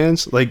MMA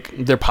fans.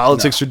 Like, their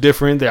politics are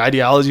different, their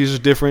ideologies are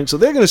different, so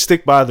they're going to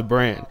stick by the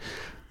brand.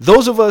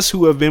 Those of us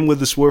who have been with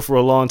the sport for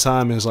a long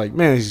time is like,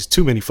 man, there's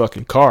too many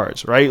fucking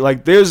cards, right?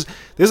 Like, there's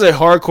a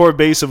hardcore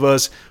base of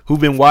us who've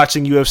been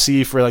watching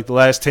UFC for like the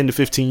last 10 to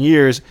 15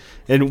 years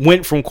and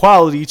went from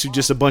quality to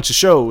just a bunch of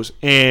shows.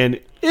 And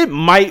it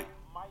might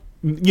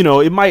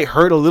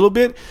hurt a little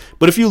bit,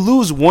 but if you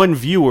lose 1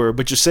 viewer,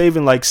 but you're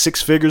saving like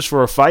 6 figures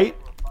for a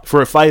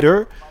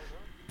fighter,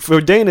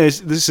 for Dana,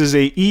 this is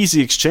a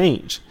easy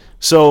exchange.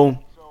 So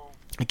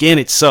again,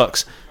 it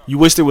sucks. You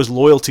wish there was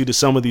loyalty to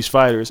some of these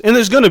fighters, and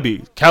there's gonna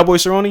be. Cowboy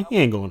Cerrone, he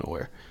ain't going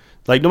nowhere.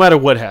 Like, no matter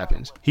what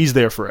happens, he's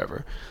there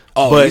forever.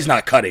 Oh, but he's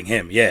not cutting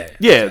him. Yeah.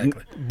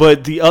 Exactly.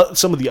 But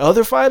some of the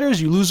other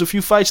fighters, you lose a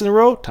few fights in a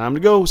row, time to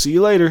go. See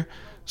you later.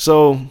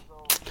 So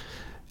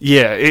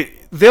yeah,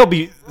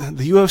 the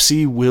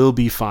UFC will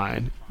be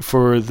fine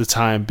for the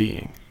time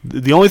being.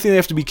 The only thing they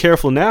have to be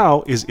careful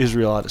now is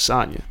Israel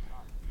Adesanya,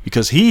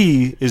 because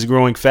he is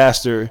growing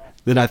faster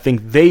than I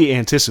think they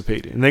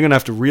anticipated, and they're gonna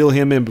have to reel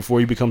him in before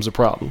he becomes a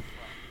problem.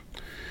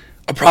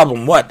 A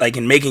problem what? Like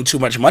in making too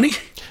much money?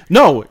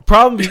 No,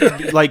 problem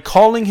like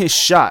calling his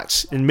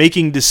shots and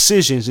making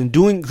decisions and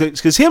doing,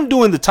 because him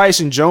doing the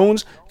Tyson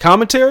Jones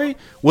commentary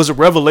was a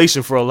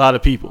revelation for a lot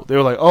of people. They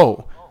were like,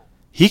 oh,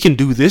 he can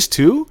do this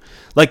too?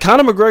 Like,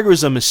 Conor McGregor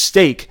is a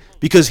mistake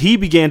because he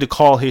began to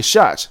call his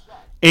shots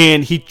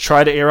and he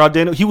tried to air out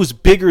Dana. He was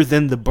bigger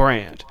than the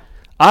brand.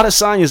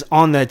 Adesanya is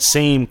on that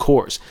same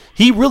course.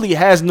 He really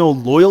has no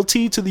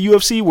loyalty to the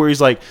UFC where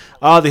he's like,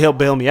 they helped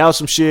bail me out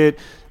some shit.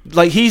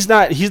 Like, he's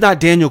not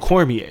Daniel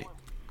Cormier.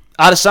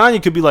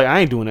 Adesanya could be like, I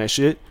ain't doing that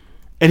shit.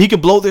 And he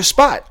can blow their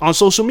spot on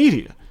social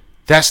media.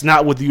 That's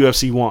not what the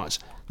UFC wants.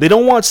 They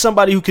don't want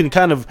somebody who can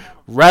kind of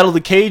rattle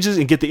the cages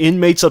and get the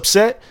inmates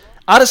upset.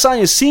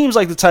 Adesanya seems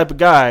like the type of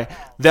guy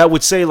that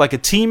would say like a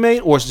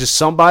teammate or just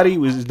somebody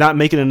who's not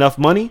making enough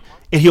money,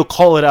 and he'll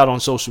call it out on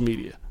social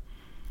media.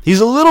 He's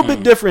a little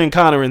bit different in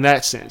Conor in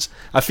that sense.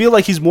 I feel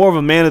like he's more of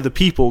a man of the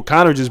people.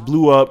 Conor just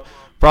blew up,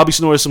 probably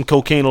snorted some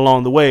cocaine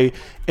along the way,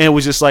 and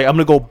was just like, I'm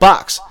going to go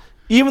box.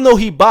 Even though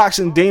he boxed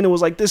and Dana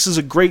was like, this is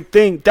a great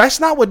thing, that's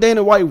not what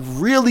Dana White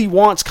really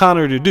wants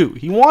Conor to do.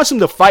 He wants him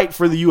to fight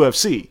for the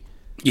UFC.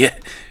 Yeah,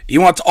 he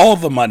wants all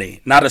the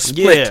money, not a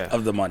split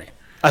of the money.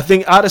 I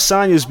think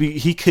Adesanya's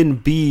he can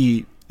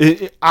be.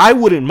 I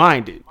wouldn't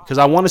mind it because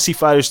I want to see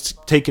fighters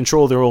take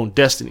control of their own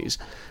destinies.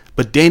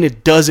 But Dana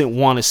doesn't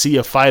want to see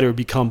a fighter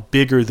become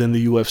bigger than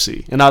the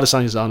UFC, and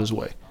Adesanya's on his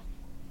way.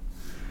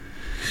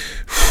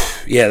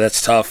 Yeah,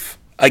 that's tough.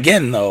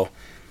 Again, though,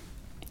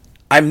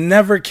 I'm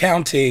never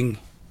counting,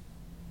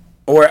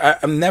 or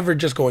I'm never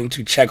just going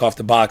to check off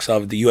the box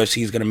of the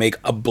UFC is going to make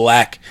a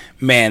black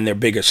man their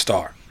biggest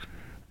star.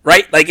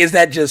 Right? Like, is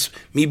that just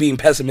me being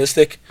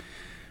pessimistic?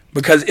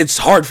 Because it's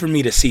hard for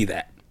me to see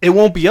that. It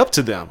won't be up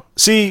to them.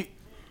 See,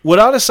 what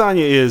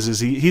Adesanya is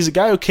he's a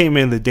guy who came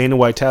in the Dana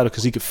White title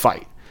because he could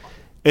fight.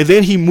 And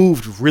then he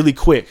moved really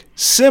quick.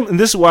 And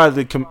this is why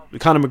the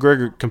Conor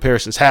McGregor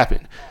comparisons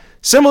happen.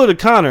 Similar to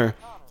Conor,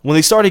 when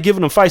they started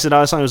giving him fights, and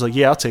Adesanya was like,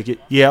 yeah, I'll take it.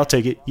 Yeah, I'll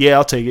take it. Yeah,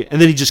 I'll take it. And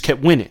then he just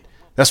kept winning.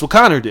 That's what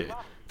Conor did.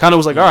 Conor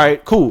was like, all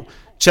right, cool.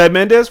 Chad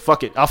Mendes,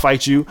 fuck it. I'll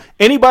fight you.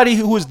 Anybody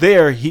who was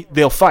there,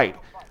 they'll fight.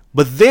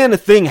 But then a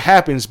thing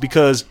happens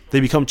because they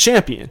become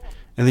champion.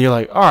 And then you're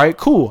like, all right,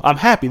 cool. I'm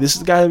happy. This is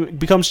the guy who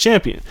becomes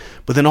champion.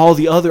 But then all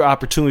the other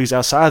opportunities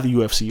outside the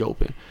UFC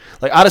open.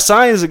 Like,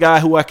 Adesanya is a guy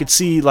who I could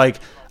see, like,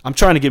 I'm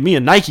trying to get me a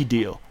Nike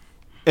deal.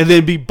 And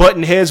then be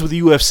butting heads with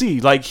the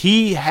UFC. Like,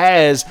 he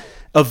has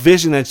a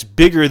vision that's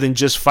bigger than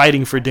just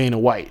fighting for Dana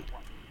White.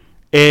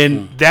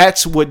 And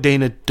that's what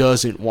Dana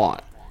doesn't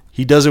want.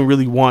 He doesn't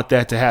really want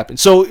that to happen.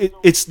 So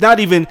it's not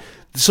even...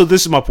 So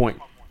this is my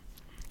point.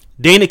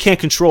 Dana can't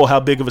control how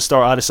big of a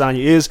star Adesanya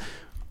is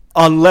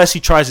unless he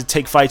tries to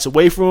take fights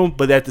away from him.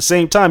 But at the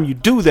same time you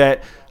do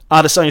that,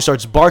 Adesanya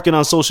starts barking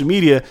on social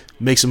media,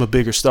 makes him a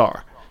bigger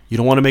star. You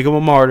don't want to make him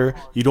a martyr.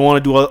 You don't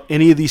want to do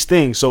any of these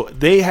things. So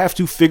they have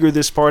to figure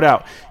this part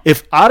out.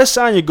 If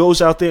Adesanya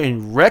goes out there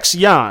and wrecks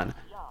Jan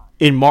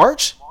in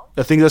March,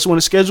 I think that's when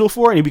it's scheduled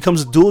for, and he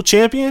becomes a dual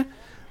champion,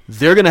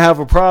 they're going to have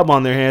a problem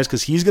on their hands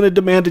because he's going to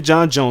demand a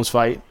John Jones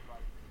fight.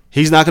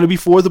 He's not going to be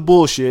for the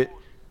bullshit.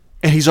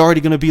 And he's already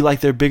going to be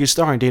like their biggest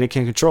star, and Dana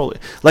can't control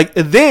it. Like,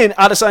 and then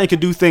Adesanya can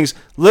do things.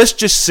 Let's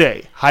just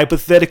say,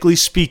 hypothetically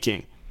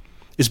speaking,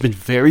 it's been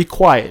very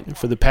quiet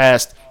for the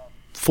past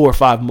 4 or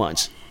 5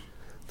 months.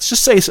 Let's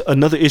just say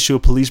another issue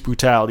of police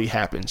brutality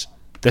happens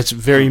that's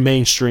very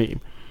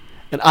mainstream.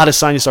 And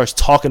Adesanya starts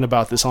talking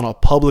about this on a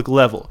public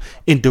level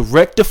in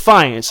direct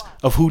defiance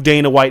of who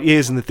Dana White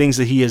is and the things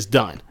that he has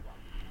done.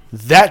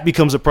 That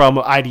becomes a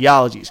problem of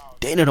ideologies.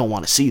 Dana don't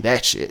want to see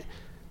that shit.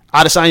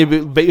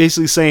 Adesanya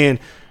basically saying,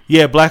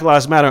 yeah, Black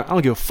Lives Matter. I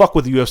don't give a fuck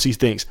what the UFC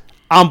thinks.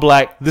 I'm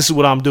black. This is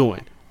what I'm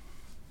doing.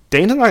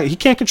 Dana, he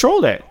can't control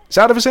that. It's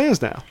out of his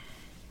hands now.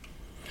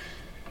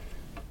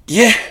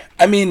 Yeah,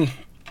 I mean,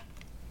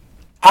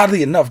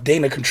 oddly enough,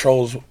 Dana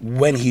controls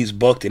when he's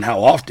booked and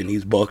how often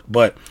he's booked.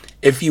 But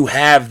if you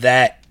have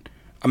that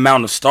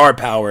amount of star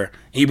power,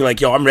 and you be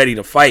like, yo, I'm ready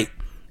to fight,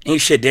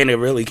 ain't shit Dana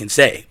really can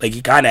say. Like,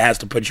 he kind of has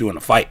to put you in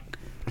a fight.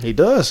 He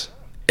does.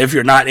 If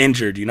you're not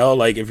injured, you know?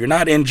 Like, if you're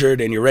not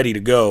injured and you're ready to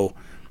go,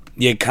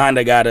 you kind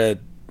of got to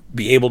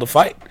be able to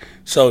fight.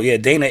 So, yeah,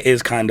 Dana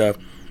is kind of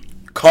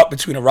caught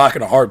between a rock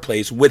and a hard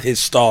place with his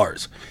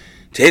stars.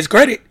 To his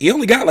credit, he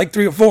only got like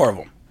 3 or 4 of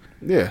them.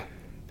 Yeah.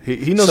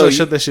 He knows how to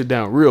shut that shit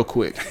down real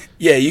quick.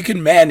 Yeah, you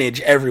can manage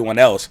everyone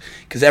else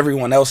because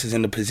everyone else is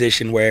in the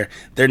position where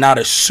they're not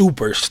a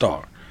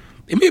superstar.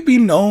 They may be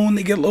known,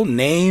 they get a little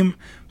name,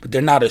 but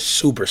they're not a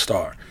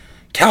superstar.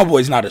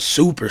 Cowboy's not a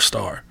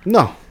superstar.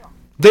 No.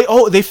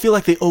 They feel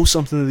like they owe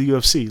something to the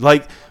UFC.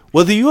 Like,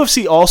 what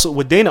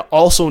Dana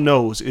also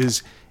knows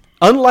is,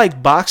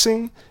 unlike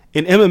boxing,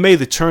 in MMA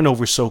the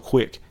turnover is so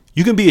quick.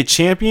 You can be a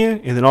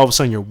champion and then all of a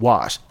sudden you're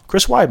washed.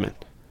 Chris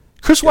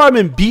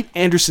Weidman beat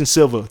Anderson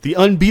Silva, the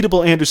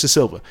unbeatable Anderson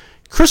Silva.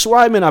 Chris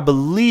Weidman, I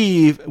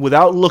believe,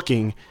 without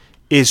looking,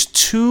 is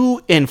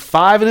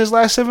 2-5 in his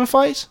last 7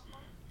 fights.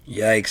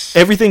 Yikes.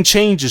 Everything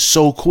changes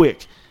so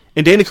quick.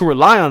 And Dana can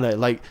rely on that.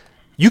 Like,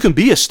 you can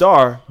be a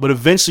star, but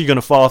eventually you're going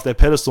to fall off that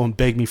pedestal and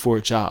beg me for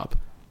a job.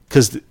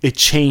 Because it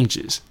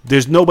changes.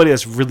 There's nobody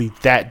that's really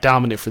that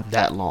dominant for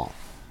that long.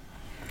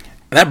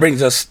 And that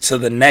brings us to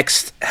the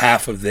next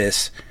half of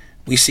this.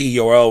 We see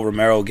Yoel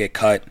Romero get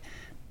cut,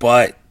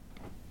 but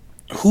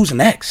who's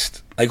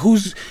next? Like,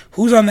 who's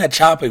on that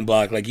chopping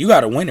block? Like, you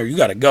got to win or you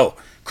got to go.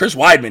 Chris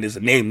Weidman is a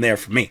name there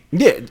for me.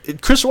 Yeah,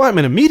 Chris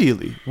Weidman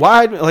immediately.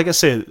 Weidman, like I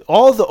said,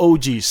 all the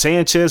OGs,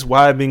 Sanchez,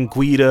 Weidman,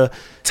 Guida.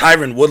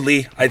 Tyron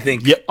Woodley, I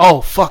think. Yeah. Oh,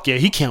 fuck yeah.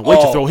 He can't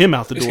wait to throw him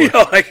out the door. You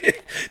know,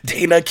 like,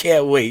 Dana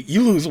can't wait.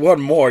 You lose one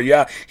more.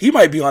 Yeah, he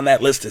might be on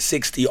that list of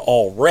 60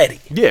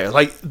 already. Yeah,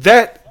 like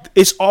that.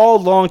 It's all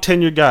long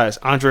tenured guys.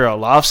 Andrei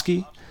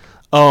Arlovsky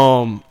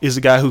is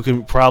a guy who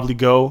can probably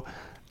go.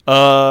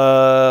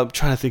 I'm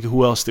trying to think of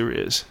who else there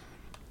is.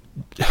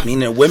 I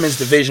mean, in the women's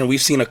division,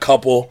 we've seen a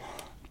couple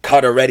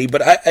cut already,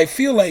 but I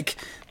feel like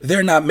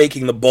they're not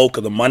making the bulk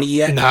of the money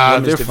yet. Nah,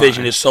 the women's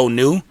division is so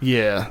new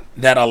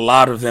that a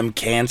lot of them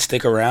can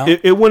stick around.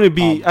 It wouldn't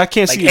be, I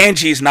can't see.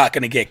 Angie's not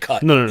going to get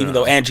cut. No. Even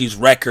though Angie's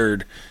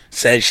record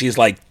says she's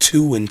like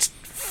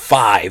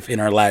 2-5 in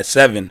her last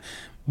 7.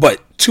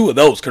 But 2 of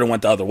those could have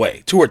went the other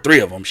way. 2 or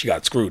 3 of them, she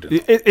got screwed.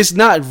 It's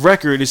not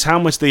record; it's how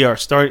much they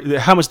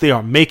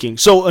are making.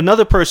 So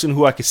another person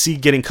who I could see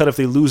getting cut if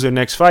they lose their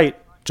next fight,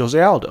 Jose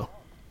Aldo.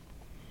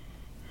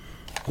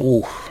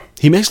 Ooh,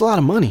 he makes a lot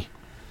of money.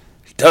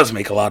 He does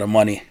make a lot of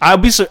money.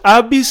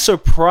 I'd be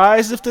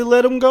surprised if they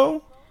let him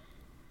go.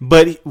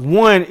 But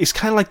one, it's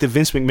kind of like the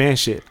Vince McMahon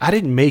shit. I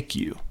didn't make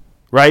you.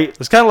 Right?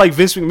 It's kind of like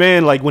Vince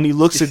McMahon, like when he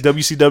looks at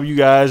WCW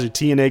guys or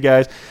TNA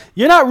guys,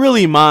 you're not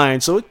really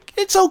mine, so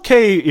it's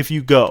okay if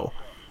you go.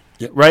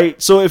 Yep.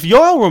 Right? So if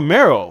Yoel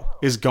Romero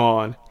is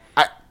gone,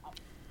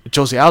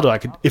 Jose Aldo,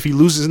 if he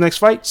loses his next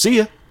fight, see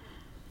ya.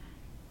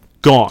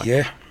 Gone.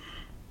 Yeah.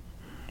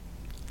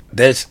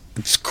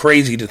 It's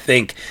crazy to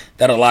think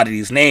that a lot of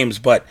these names,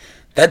 but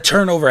that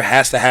turnover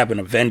has to happen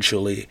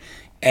eventually.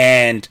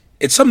 And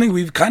it's something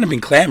we've kind of been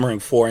clamoring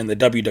for in the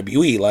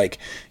WWE. Like,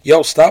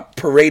 yo, stop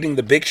parading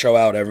the Big Show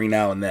out every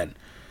now and then.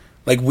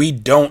 Like, we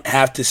don't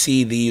have to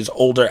see these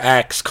older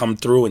acts come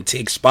through and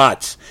take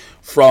spots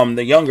from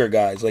the younger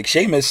guys. Like,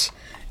 Sheamus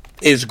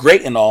is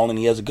great and all, and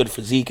he has a good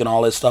physique and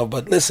all this stuff.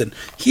 But listen,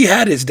 he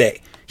had his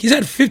day. He's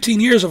had 15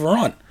 years of a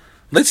run.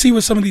 Let's see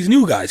what some of these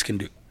new guys can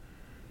do.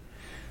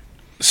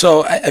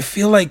 So I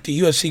feel like the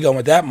UFC going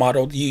with that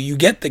model, you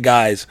get the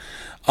guys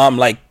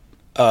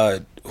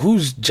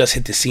who's just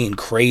hit the scene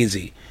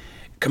crazy.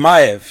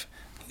 Kamaev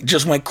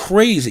just went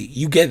crazy.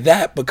 You get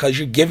that because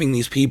you're giving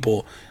these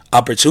people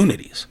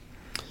opportunities.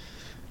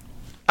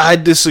 I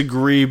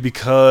disagree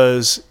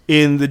because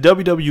in the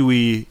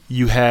WWE,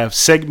 you have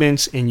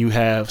segments and you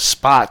have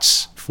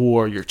spots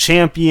for your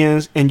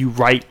champions and you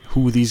write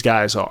who these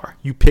guys are.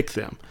 You pick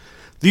them.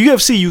 The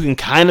UFC, you can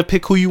kind of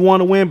pick who you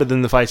want to win, but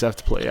then the fights have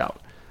to play out.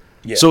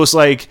 Yeah. So it's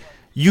like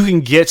you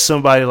can get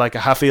somebody like a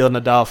Rafael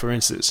Nadal, for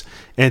instance,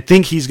 and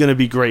think he's going to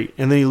be great,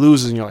 and then he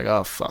loses, and you're like,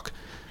 oh, fuck.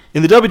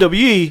 In the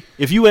WWE,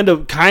 if you end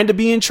up kind of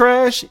being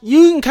trash,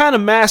 you can kind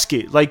of mask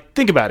it. Like,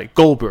 think about it.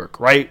 Goldberg,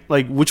 right?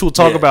 Like, which we'll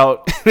talk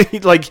about.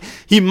 Like,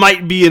 he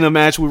might be in a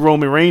match with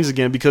Roman Reigns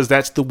again because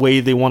that's the way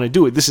they want to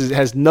do it. This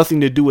has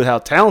nothing to do with how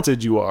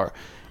talented you are.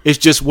 It's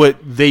just what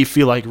they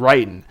feel like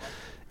writing.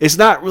 It's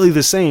not really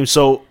the same.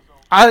 So,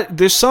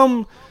 there's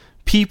some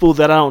people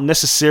that I don't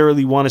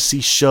necessarily want to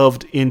see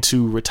shoved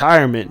into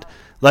retirement.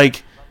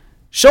 Like,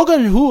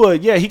 Shogun Rua,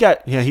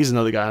 he's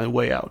another guy on the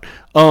way out.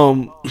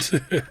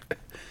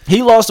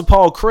 He lost to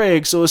Paul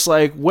Craig, so it's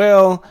like,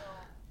 well,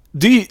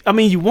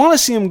 you want to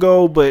see him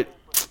go, but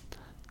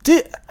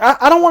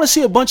I don't want to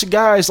see a bunch of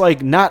guys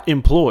like not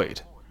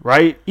employed,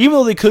 right? Even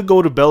though they could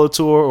go to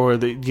Bellator or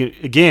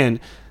Bellator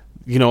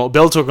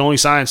can only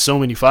sign so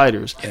many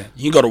fighters. Yeah,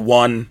 you can go to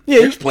one. Yeah,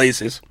 there's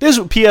places. There's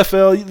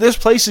PFL. There's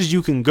places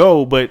you can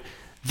go, but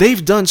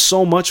they've done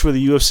so much for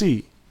the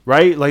UFC,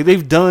 right? Like,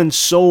 they've done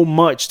so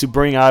much to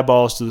bring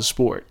eyeballs to the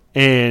sport.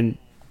 And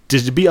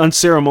to be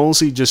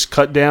unceremoniously just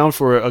cut down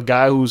for a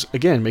guy who's,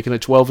 again, making a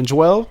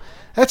 12-12,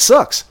 that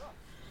sucks.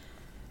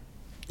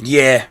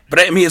 Yeah, but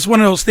I mean, it's one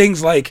of those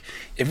things like,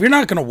 if you're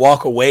not going to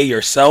walk away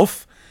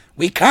yourself,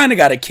 we kind of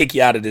got to kick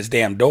you out of this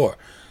damn door.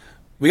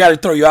 We got to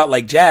throw you out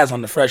like Jazz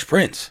on The Fresh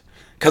Prince.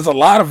 Because a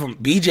lot of them,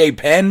 BJ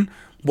Penn,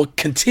 will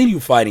continue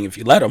fighting if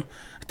you let him.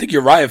 I think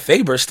Uriah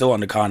Faber is still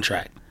under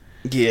contract.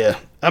 Yeah.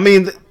 I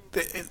mean,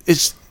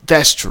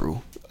 that's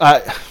true.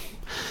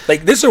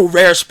 Like, this is a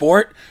rare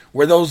sport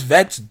where those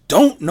vets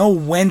don't know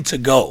when to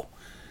go.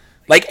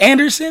 Like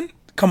Anderson,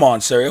 come on,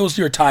 sir. It was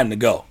your time to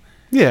go.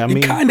 Yeah, you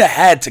kind of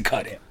had to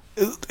cut him.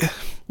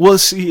 Well,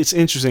 see, it's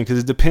interesting because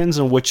it depends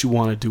on what you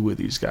want to do with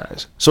these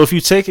guys. So if you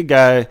take a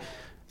guy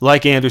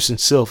like Anderson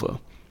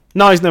Silva,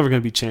 no, he's never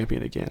going to be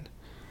champion again.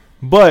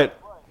 But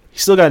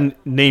he's still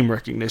got name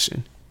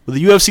recognition. But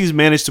the UFC's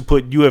managed to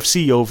put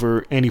UFC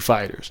over any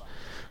fighters.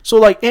 So,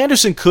 like,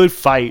 Anderson could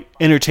fight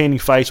entertaining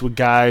fights with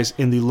guys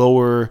in the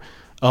lower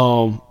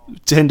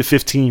 10 to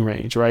 15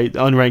 range, right? The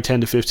unranked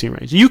 10 to 15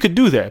 range. You could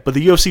do that, but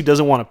the UFC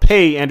doesn't want to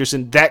pay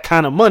Anderson that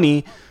kind of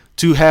money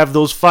to have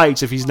those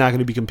fights if he's not going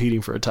to be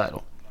competing for a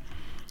title.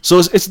 So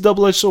it's a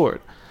double-edged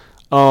sword.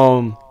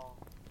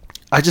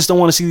 I just don't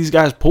want to see these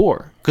guys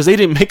poor because they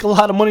didn't make a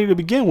lot of money to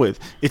begin with.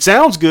 It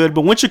sounds good,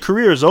 but once your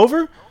career is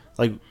over,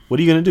 like, what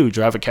are you going to do?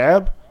 Drive a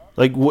cab?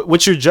 Like,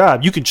 what's your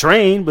job? You can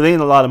train, but there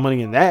ain't a lot of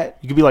money in that.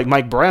 You could be like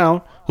Mike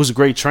Brown, who's a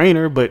great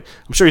trainer, but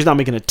I'm sure he's not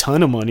making a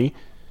ton of money.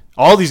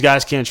 All these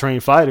guys can't train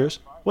fighters.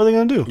 What are they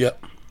going to do?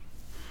 Yep.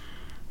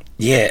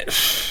 Yeah,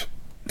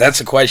 that's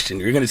the question.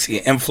 You're going to see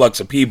an influx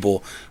of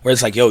people where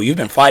it's like, yo, you've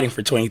been fighting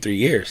for 23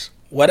 years.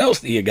 What else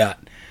do you got?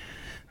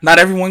 Not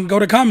everyone can go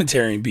to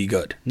commentary and be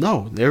good.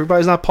 No,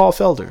 everybody's not Paul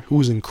Felder,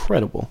 who's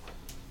incredible.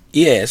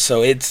 Yeah,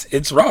 so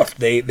it's rough.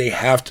 They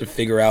have to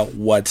figure out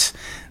what's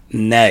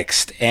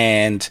next.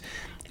 And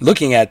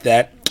looking at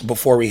that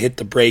before we hit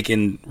the break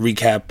and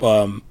recap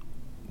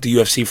the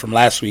UFC from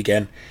last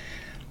weekend,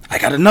 I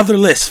got another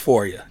list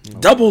for you.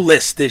 Double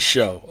list this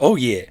show. Oh,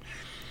 yeah.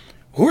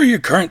 Who are your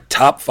current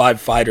top 5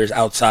 fighters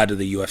outside of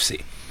the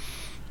UFC?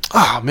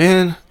 Ah,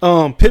 man.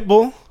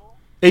 Pitbull,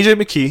 AJ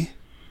McKee.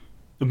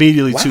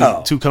 Immediately,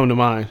 Wow. two come to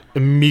mind.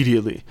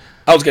 Immediately.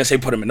 I was going to say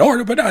put them in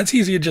order, but no, it's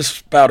easier to just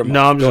spout them off.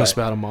 No, I'm just Go going to ahead.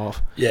 spout them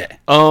off. Yeah.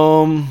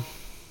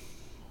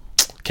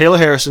 Kayla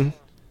Harrison.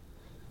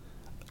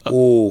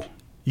 Ooh.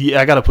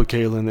 Yeah, I got to put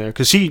Kayla in there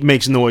because she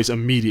makes noise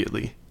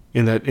immediately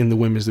in the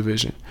women's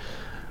division.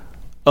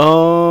 I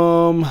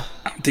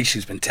don't think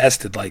she's been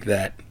tested like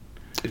that.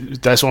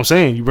 That's what I'm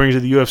saying. You bring her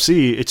to the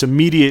UFC, it's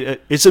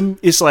immediate.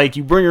 It's like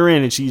you bring her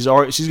in and she's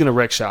gonna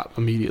wreck shop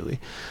immediately.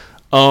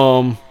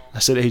 I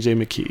said AJ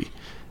McKee.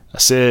 I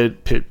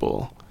said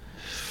Pitbull.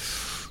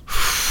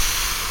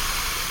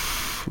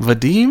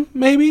 Vadim,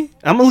 maybe.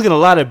 I'm looking a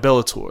lot at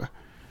Bellator.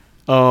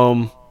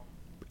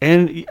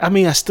 And I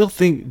mean, I still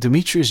think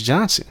Demetrius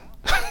Johnson.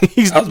 I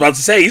was about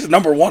to say he's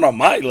number 1 on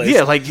my list.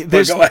 Yeah, like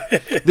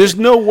there's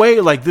no way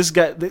like this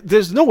guy.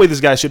 There's no way this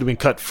guy should have been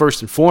cut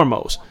first and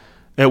foremost.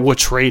 And we're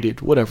traded,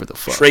 whatever the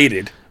fuck.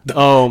 Traded.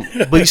 But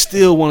he's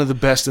still one of the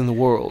best in the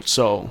world.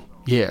 So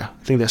yeah,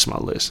 I think that's my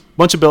list.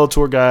 Bunch of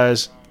Bellator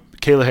guys: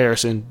 Kayla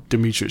Harrison,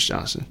 Demetrius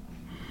Johnson.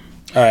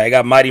 All right, I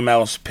got Mighty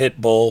Mouse,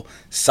 Pitbull,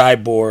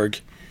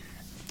 Cyborg.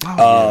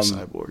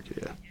 Cyborg.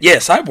 Yeah. Yeah,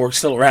 Cyborg's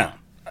still around,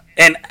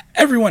 and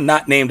everyone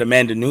not named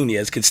Amanda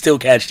Nunes could still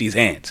catch these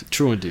hands.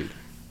 True indeed.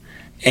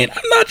 And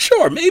I'm not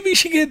sure. Maybe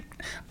she could.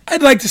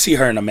 I'd like to see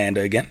her and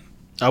Amanda again.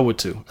 I would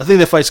too. I think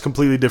that fight's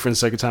completely different the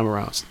second time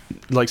around.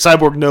 Like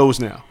Cyborg knows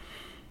now.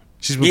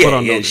 She's been put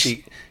on notice.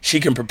 She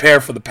can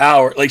prepare for the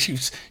power. Like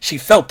she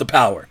felt the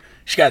power.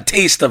 She got a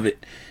taste of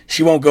it.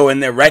 She won't go in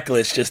there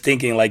reckless, just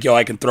thinking like, yo,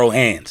 I can throw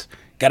hands.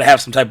 Got to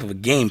have some type of a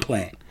game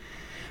plan.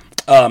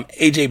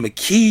 AJ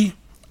McKee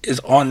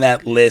is on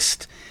that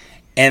list,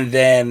 and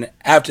then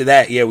after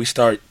that, yeah, we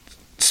start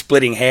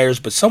splitting hairs.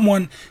 But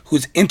someone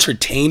who's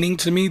entertaining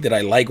to me that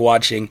I like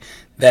watching.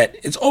 That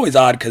it's always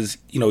odd because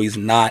he's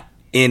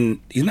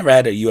never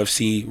had a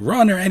UFC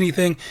run or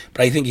anything,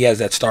 but I think he has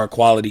that star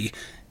quality.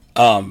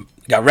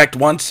 Got wrecked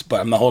once, but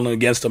I'm not holding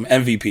against him.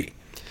 MVP.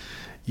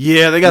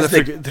 Yeah, they got to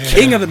figure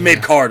king of the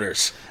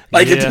mid-carders.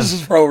 Like, this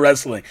is pro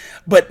wrestling.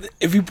 But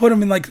if you put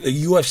him in, like,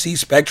 the UFC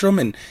spectrum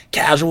and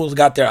casuals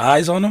got their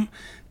eyes on him,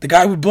 the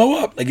guy would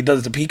blow up. Like, he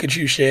does the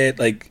Pikachu shit,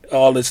 like,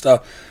 all this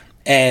stuff.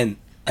 And,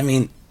 I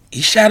mean,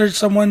 he shattered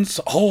someone's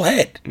whole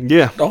head.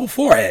 Yeah. The whole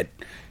forehead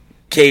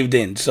caved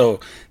in. So,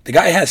 the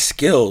guy has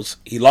skills.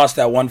 He lost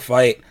that one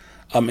fight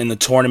in the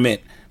tournament,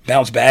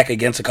 bounced back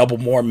against a couple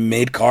more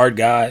mid-card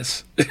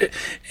guys.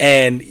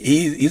 And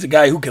he's a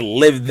guy who can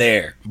live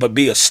there but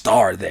be a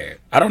star there.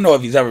 I don't know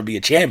if he's ever be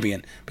a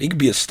champion, but he could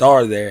be a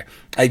star there.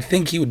 I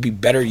think he would be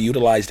better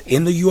utilized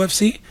in the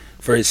UFC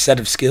for his set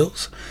of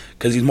skills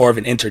because he's more of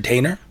an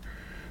entertainer.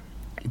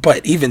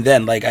 But even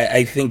then, like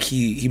I think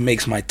he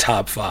makes my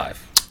top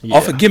 5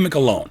 off a gimmick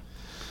alone.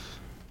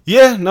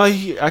 Yeah, no,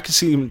 I can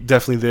see him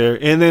definitely there.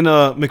 And then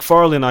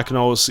McFarlane I can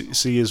always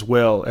see as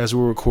well. As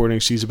we're recording,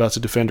 she's about to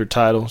defend her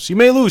title. She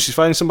may lose. She's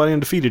fighting somebody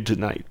undefeated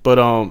tonight. But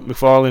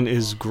McFarlane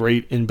is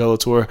great in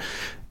Bellator.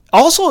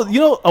 Also,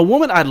 a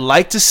woman I'd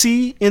like to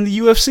see in the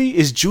UFC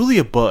is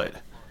Julia Budd.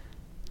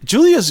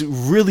 Julia's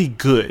really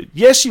good.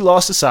 Yes, she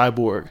lost to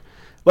Cyborg.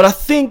 But I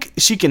think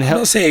she can help.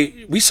 I'll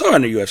say, we saw her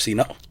in the UFC,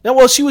 no? Yeah,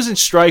 well, she was in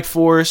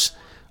Strikeforce.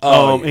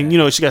 And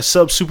she got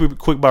subbed super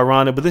quick by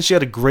Ronda, but then she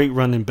had a great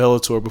run in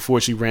Bellator before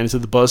she ran into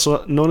the buzz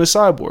known as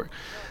Cyborg.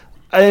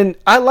 And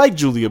I like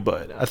Julia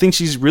Budd. I think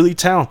she's really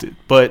talented,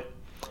 but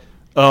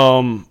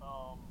I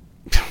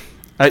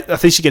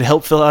think she can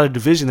help fill out a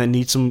division that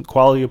needs some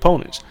quality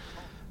opponents.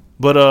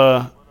 But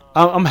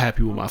I'm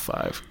happy with my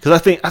 5 because I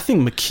think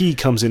McKee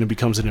comes in and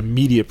becomes an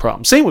immediate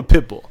problem. Same with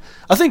Pitbull.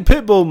 I think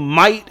Pitbull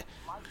might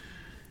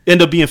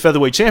end up being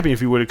featherweight champion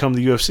if he were to come to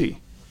the UFC.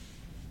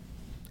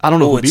 I don't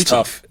know who beats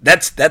tough.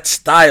 That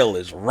style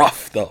is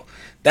rough though.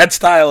 That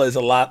style is a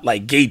lot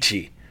like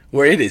Gaethje,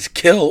 where it is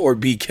kill or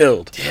be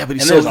killed. Yeah, but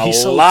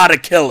there's a lot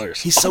of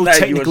killers. He's so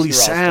technically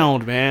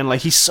sound, man.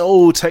 Like he's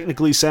so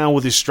technically sound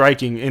with his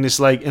striking, and it's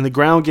like, and the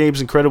ground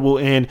game's incredible,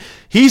 and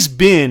he's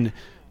been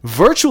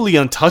virtually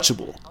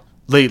untouchable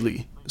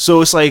lately. So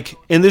it's like,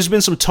 and there's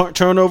been some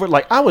turnover.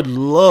 Like I would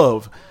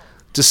love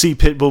to see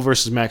Pitbull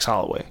versus Max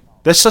Holloway.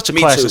 That's such a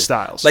clash of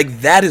styles.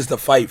 Like, that is the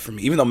fight for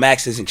me. Even though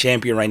Max isn't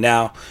champion right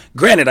now.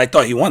 Granted, I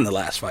thought he won the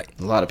last fight.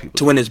 A lot of people.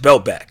 To win his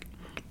belt back.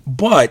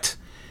 But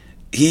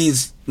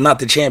he's not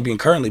the champion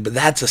currently. But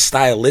that's a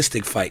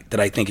stylistic fight that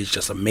I think is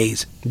just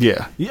amazing.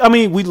 Yeah. I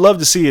mean, we'd love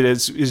to see it.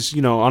 As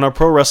on our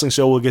pro wrestling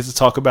show, we'll get to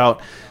talk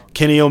about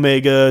Kenny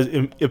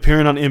Omega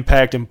appearing on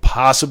Impact and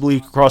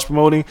possibly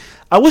cross-promoting.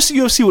 I wish the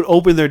UFC would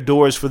open their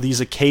doors for these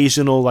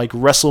occasional, like,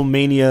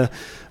 WrestleMania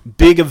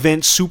big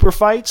event super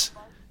fights.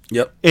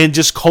 Yep. And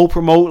just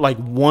co-promote like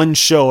one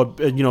show,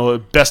 a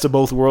best of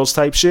both worlds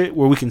type shit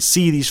where we can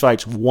see these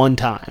fights one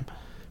time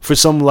for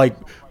some like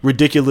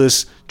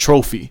ridiculous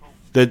trophy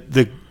that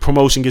the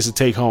promotion gets to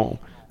take home.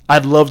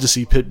 I'd love to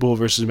see Pitbull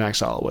versus Max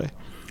Holloway.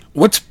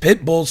 What's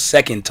Pitbull's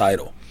second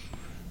title?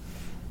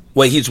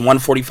 Wait, he's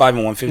 145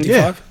 and 155?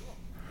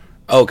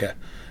 Yeah. Okay.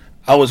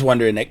 I was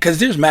wondering that because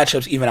there's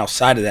matchups even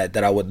outside of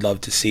that I would love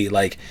to see.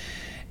 Like,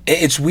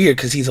 it's weird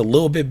because he's a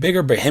little bit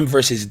bigger, but him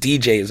versus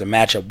DJ is a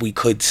matchup we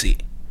could see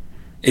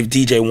if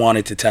DJ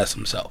wanted to test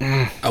himself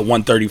at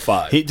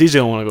 135. DJ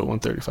don't want to go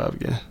 135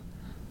 again.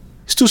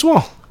 He's too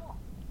small.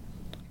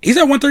 He's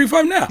at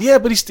 135 now. Yeah,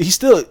 but he's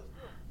still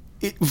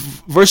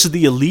versus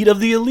the elite of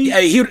the elite.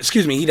 Yeah,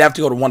 he'd have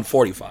to go to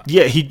 145.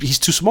 Yeah, he's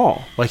too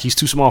small. Like, he's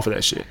too small for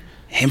that shit.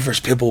 Him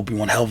versus Pitbull would be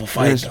one hell of a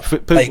fight.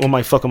 Pitbull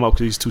might fuck him up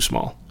because he's too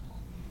small.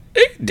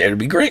 Dare to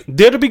be great.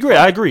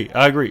 I agree.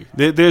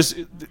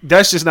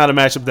 That's just not a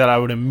matchup that I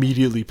would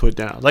immediately put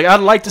down. Like, I'd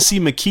like to see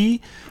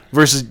McKee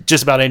versus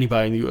just about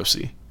anybody in the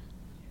UFC.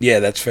 Yeah,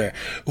 that's fair.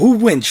 Who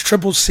wins,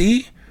 Triple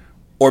C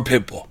or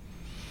Pitbull?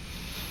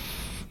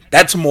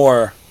 That's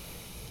more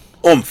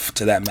oomph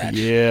to that match.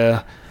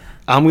 Yeah,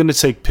 I'm gonna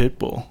take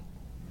Pitbull.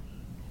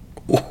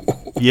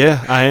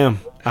 Yeah, I am.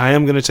 I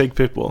am gonna take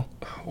Pitbull.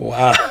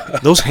 Wow,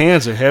 those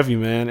hands are heavy,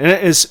 man. And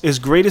as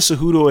great as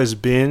Cejudo has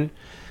been,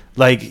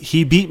 like,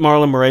 he beat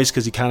Marlon Moraes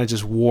because he kind of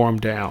just wore him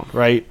down,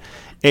 right?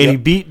 And he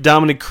beat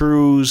Dominic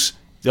Cruz.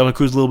 Dominic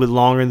Cruz a little bit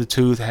longer in the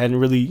tooth, hadn't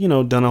really,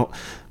 done a.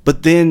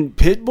 But then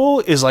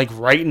Pitbull is like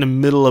right in the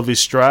middle of his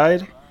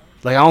stride.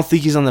 Like, I don't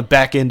think he's on the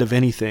back end of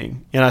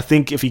anything. And I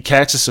think if he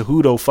catches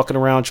Cejudo fucking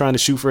around trying to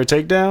shoot for a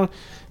takedown,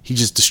 he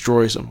just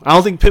destroys him. I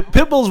don't think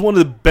Pitbull is one of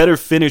the better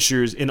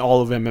finishers in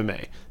all of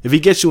MMA. If he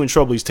gets you in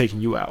trouble, he's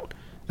taking you out.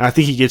 And I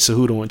think he gets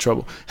Cejudo in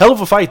trouble. Hell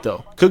of a fight,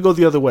 though. Could go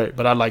the other way,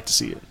 but I'd like to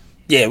see it.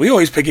 Yeah, we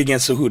always pick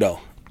against Cejudo.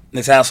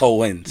 This asshole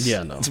wins.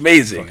 Yeah, no. It's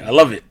amazing. I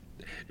love it.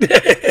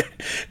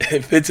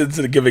 It fits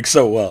into the gimmick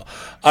so well.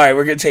 All right,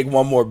 we're going to take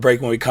one more break.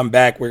 When we come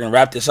back, we're going to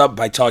wrap this up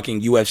by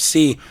talking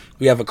UFC.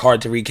 We have a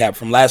card to recap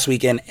from last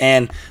weekend,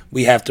 and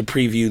we have to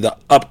preview the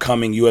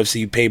upcoming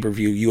UFC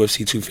pay-per-view,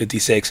 UFC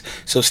 256.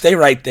 So stay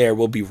right there.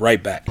 We'll be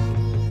right back.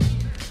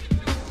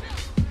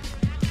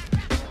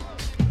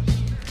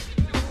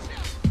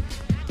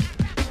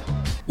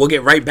 We'll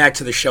get right back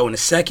to the show in a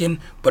second,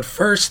 but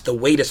first, the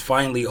wait is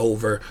finally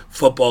over.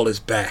 Football is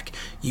back.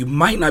 You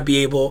might not be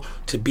able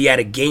to be at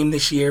a game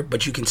this year,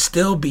 but you can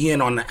still be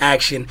in on the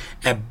action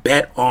at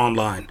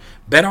BetOnline.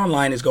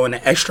 BetOnline is going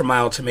the extra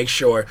mile to make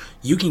sure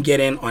you can get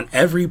in on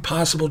every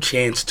possible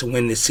chance to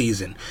win this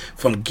season.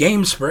 From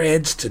game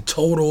spreads to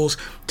totals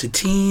to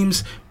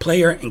teams,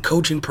 player, and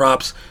coaching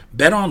props,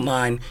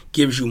 BetOnline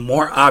gives you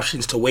more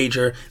options to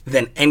wager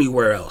than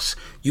anywhere else.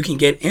 You can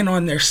get in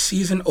on their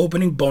season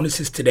opening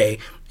bonuses today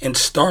and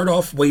start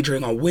off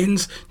wagering on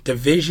wins,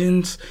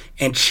 divisions,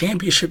 and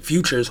championship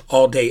futures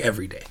all day,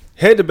 every day.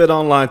 Head to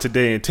BetOnline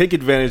today and take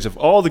advantage of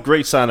all the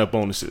great sign-up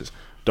bonuses.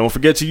 Don't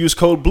forget to use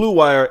code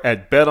BlueWire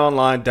at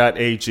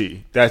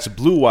betonline.ag. That's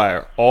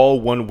BlueWire,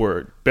 all one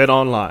word.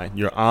 BetOnline,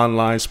 your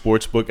online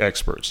sportsbook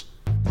experts.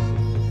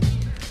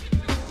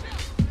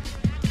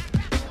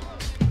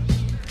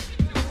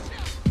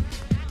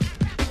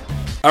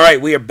 All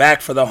right, we are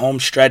back for the home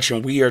stretch,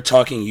 and we are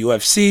talking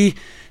UFC.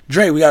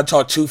 Dre, we got to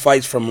talk two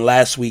fights from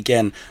last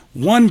weekend.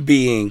 One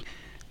being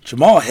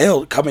Jamal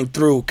Hill coming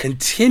through,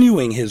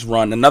 continuing his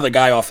run. Another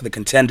guy off of the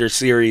Contender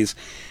Series,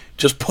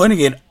 just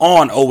putting it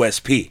on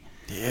OSP.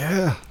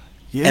 Yeah.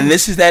 And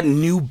this is that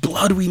new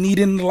blood we need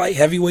in the light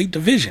heavyweight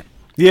division.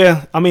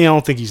 Yeah, I mean, I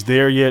don't think he's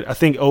there yet. I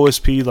think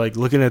OSP, like,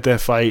 looking at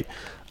that fight,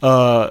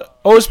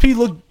 OSP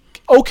looked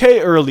okay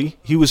early.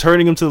 He was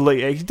hurting him to the leg.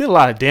 He did a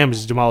lot of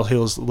damage to Jamal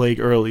Hill's leg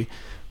early.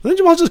 But then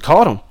Jamal just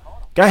caught him.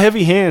 Got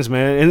heavy hands,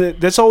 man.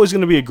 And that's always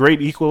going to be a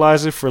great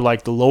equalizer for,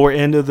 like, the lower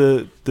end of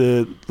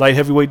the light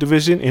heavyweight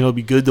division. And it'll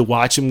be good to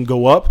watch him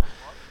go up.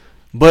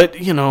 But,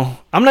 I'm not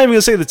even going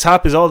to say the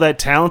top is all that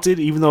talented,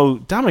 even though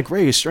Dominic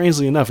Reyes,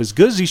 strangely enough, as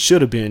good as he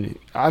should have been,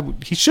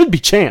 he should be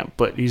champ,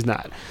 but he's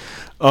not.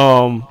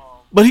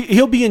 But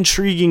he'll be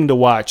intriguing to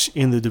watch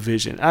in the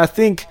division. I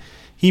think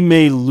he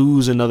may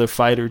lose another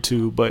fight or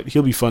two, but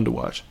he'll be fun to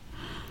watch.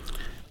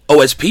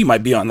 OSP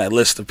might be on that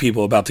list of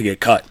people about to get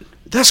cut.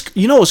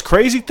 What's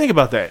crazy? Think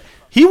about that.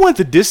 He went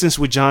the distance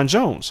with John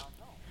Jones.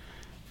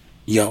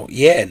 Yo,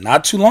 yeah,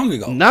 not too long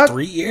ago. Not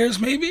 3 years,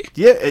 maybe?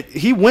 Yeah,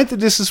 he went the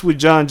distance with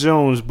John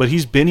Jones, but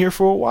he's been here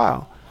for a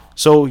while.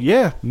 So,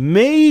 yeah,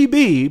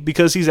 maybe,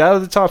 because he's out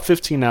of the top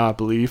 15 now, I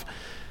believe,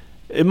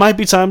 it might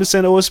be time to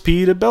send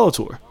OSP to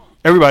Bellator.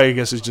 Everybody, I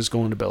guess, is just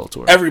going to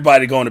Bellator.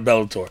 Everybody going to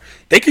Bellator.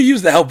 They could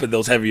use the help of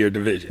those heavier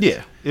divisions.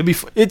 Yeah, it'd be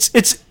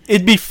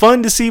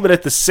fun to see, but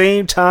at the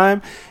same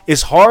time,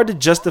 it's hard to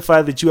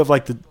justify that you have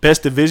like the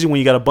best division when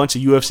you got a bunch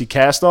of UFC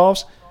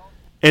cast-offs,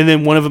 and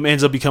then one of them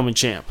ends up becoming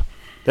champ.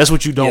 That's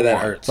what you don't want. That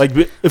hurts.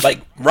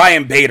 Like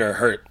Ryan Bader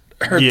hurt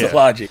the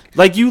logic.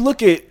 Like, you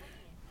look at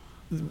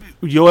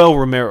Yoel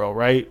Romero,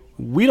 right?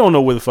 We don't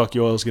know where the fuck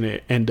Yoel's going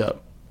to end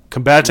up.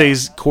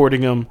 Combate's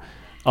courting him.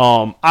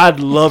 I'd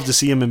love to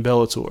see him in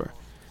Bellator.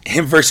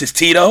 Him versus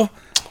Tito?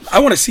 I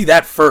want to see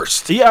that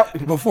first. Yeah,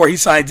 before he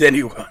signs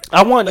anyone.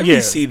 Let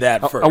me see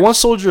that first. I want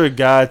Soldier a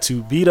guy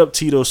to beat up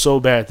Tito so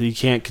bad that he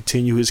can't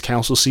continue his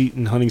council seat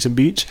in Huntington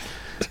Beach.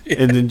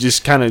 and then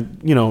just kind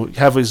of,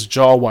 have his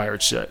jaw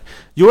wired shut.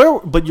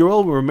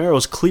 Yoel Romero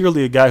is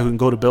clearly a guy who can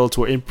go to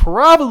Bellator and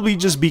probably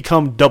just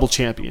become double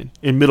champion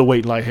in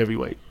middleweight and light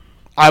heavyweight.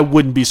 I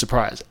wouldn't be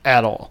surprised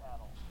at all.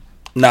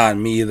 Nah,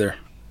 me either.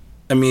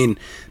 I mean,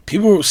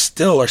 people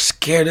still are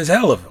scared as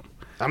hell of him.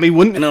 I mean,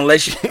 wouldn't and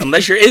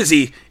unless you're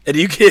Izzy and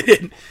you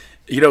can,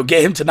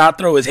 get him to not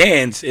throw his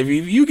hands. If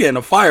you get in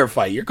a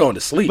firefight, you're going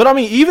to sleep. But I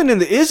mean, even in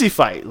the Izzy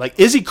fight, like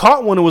Izzy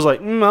caught one and was like,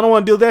 I don't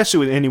want to deal with that shit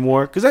with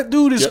anymore because that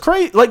dude is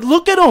crazy. Like,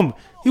 look at him.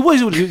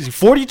 He's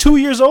 42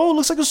 years old.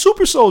 Looks like a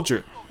super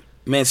soldier.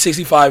 Man,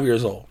 65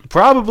 years old.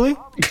 Probably.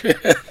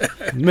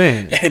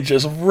 Man, and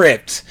just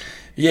ripped.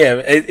 Yeah,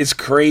 it's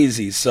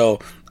crazy. So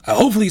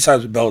hopefully he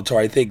signs with Bellator.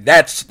 I think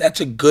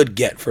that's a good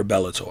get for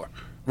Bellator,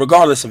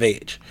 regardless of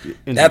age.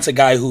 Indeed. That's a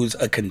guy who's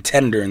a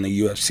contender in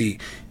the UFC.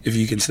 If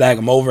you can snag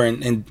him over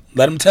and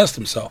let him test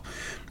himself.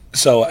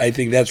 So I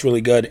think that's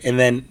really good. And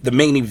then the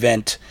main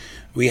event,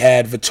 we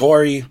had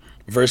Vettori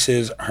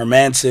versus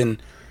Hermansson.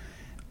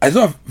 I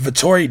thought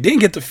Vettori didn't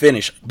get the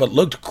finish, but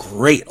looked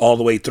great all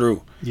the way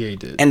through. Yeah, he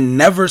did. And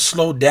never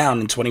slowed down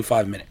in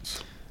 25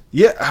 minutes.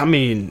 Yeah, I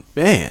mean,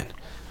 man.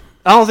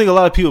 I don't think a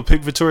lot of people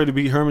pick Vettori to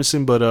beat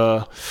Hermansson, but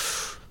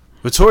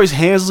Vittori's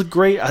hands look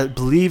great. I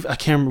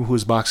can't remember who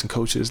his boxing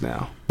coach is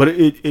now, but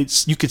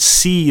it's you could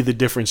see the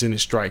difference in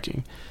his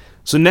striking.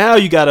 So now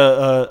you got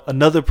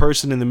another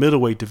person in the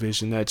middleweight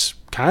division that's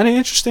kind of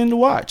interesting to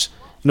watch.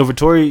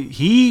 Vettori,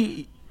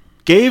 he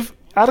gave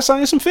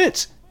Adesanya some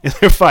fits in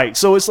their fight.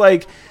 So it's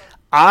like,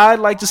 I'd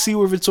like to see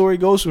where Vettori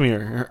goes from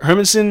here.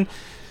 Hermansson,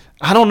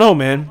 I don't know,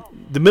 man.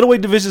 The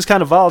middleweight division is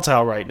kind of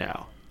volatile right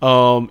now.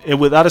 And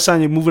with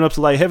Adesanya moving up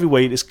to light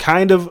heavyweight, it's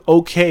kind of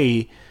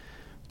okay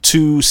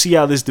to see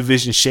how this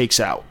division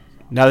shakes out.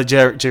 Now that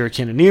Jared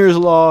Cannonier's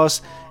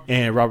lost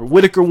and Robert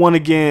Whittaker won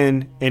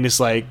again, and it's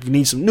like, you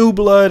need some new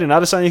blood, and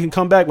Adesanya can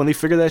come back when they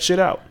figure that shit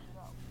out.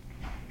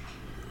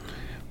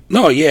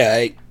 No,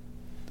 yeah,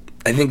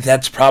 I think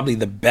that's probably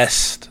the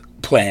best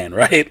plan,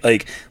 right?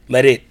 Like,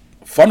 let it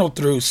funnel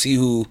through, see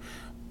who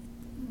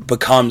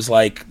becomes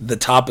like the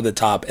top of the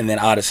top, and then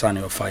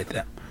Adesanya will fight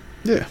them.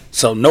 Yeah.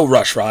 So no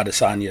rush for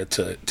Adesanya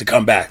to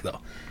come back, though,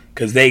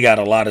 because they got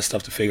a lot of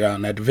stuff to figure out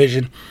in that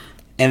division.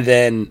 And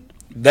then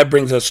that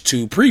brings us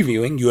to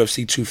previewing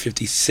UFC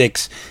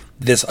 256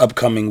 this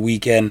upcoming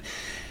weekend.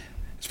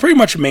 It's pretty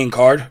much a main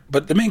card,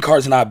 but the main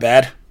card's not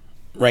bad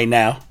right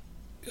now.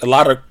 A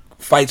lot of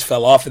fights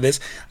fell off of this.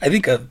 I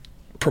think a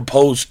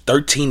proposed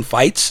 13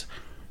 fights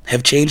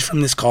have changed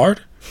from this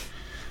card.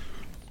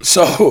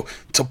 So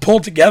to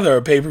pull together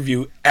a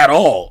pay-per-view at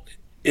all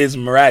is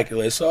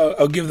miraculous. So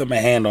I'll give them a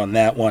hand on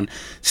that one.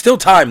 Still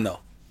time, though.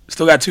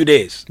 Still got 2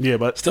 days. Yeah,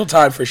 but still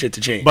time for shit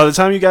to change. By the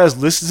time you guys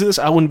listen to this,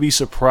 I wouldn't be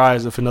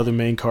surprised if another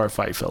main card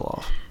fight fell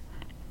off.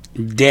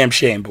 Damn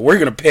shame. But we're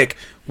going to pick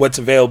what's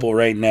available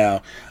right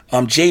now.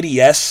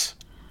 JDS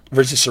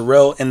versus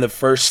Cyril in the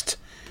first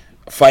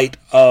fight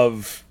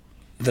of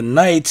the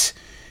night.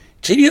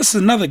 JDS is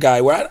another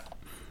guy where,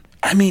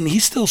 I mean,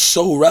 he's still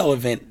so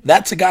relevant.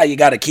 That's a guy you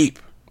got to keep.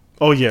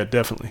 Oh, yeah,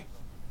 definitely.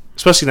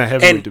 Especially in that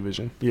heavyweight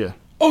division. Yeah.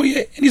 Oh,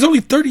 yeah. And he's only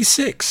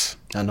 36.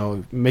 I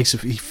know. He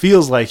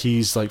feels like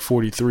he's like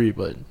 43,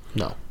 but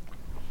no.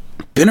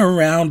 Been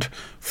around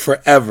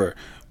forever.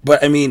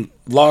 But, I mean,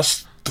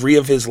 lost 3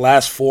 of his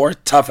last 4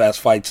 tough-ass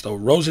fights, though.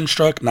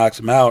 Rosenstruck knocks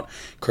him out.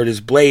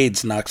 Curtis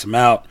Blades knocks him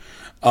out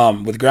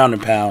with ground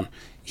and pound.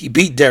 He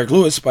beat Derek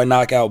Lewis by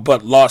knockout,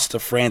 but lost to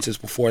Francis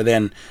before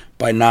then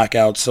by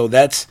knockout. So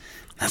that's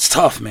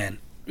tough, man.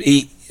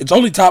 It's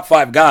only top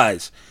 5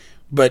 guys,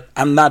 but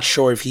I'm not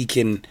sure if he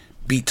can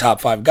beat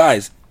top 5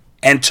 guys.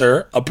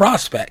 Enter a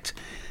prospect.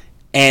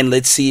 And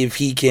let's see if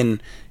he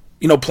can,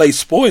 play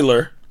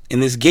spoiler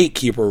in this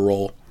gatekeeper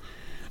role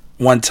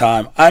one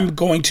time. I'm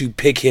going to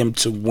pick him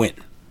to win.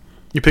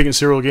 You picking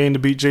Cyril Gane to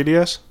beat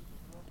JDS?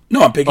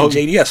 No, I'm picking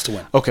JDS to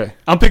win. Okay.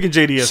 I'm picking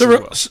JDS as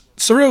well.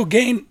 Cyril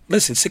Gane,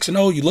 listen,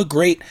 6-0, you look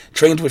great.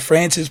 Trained with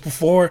Francis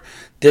before.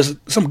 There's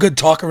some good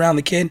talk around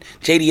the kid.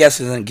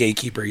 JDS isn't a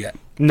gatekeeper yet.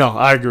 No,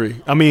 I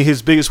agree. I mean,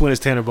 his biggest win is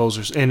Tanner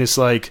Bozers, and it's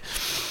like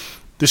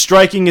the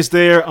striking is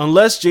there.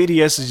 Unless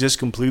JDS is just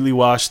completely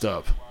washed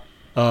up,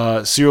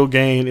 Cyril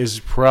Gane is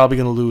probably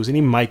going to lose, and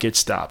he might get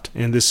stopped.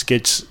 And this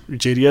gets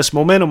JDS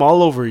momentum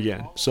all over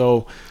again.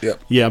 So,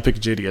 yeah, I'm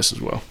picking JDS as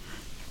well.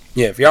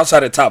 Yeah, if you're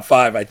outside of top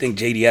 5, I think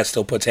JDS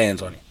still puts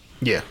hands on you.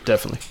 Yeah,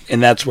 definitely.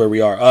 And that's where we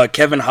are.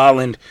 Kevin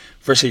Holland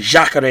versus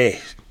Jacare.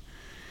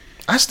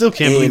 I still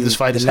can't believe this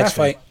fight is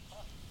happening.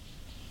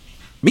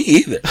 Me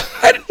either.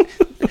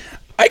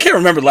 I can't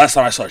remember the last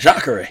time I saw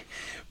Jacare.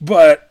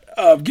 But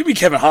give me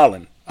Kevin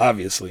Holland,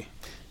 obviously.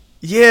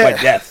 Yeah.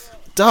 By death.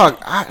 Dog.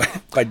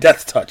 By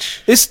death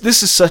touch. This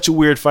is such a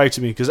weird fight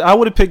to me because I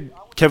would have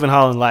picked Kevin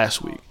Holland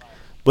last week.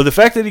 But the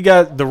fact that he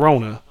got the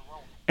Rona,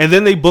 and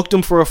then they booked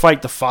him for a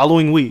fight the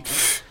following week,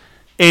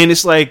 and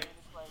it's like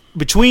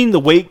between the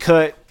weight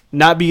cut,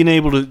 not being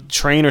able to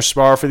train or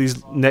spar for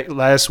these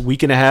last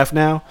week and a half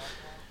now,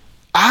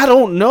 I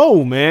don't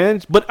know,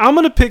 man. But I'm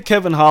going to pick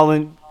Kevin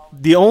Holland.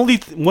 The only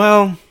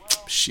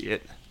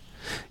shit.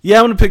 Yeah,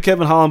 I'm going to pick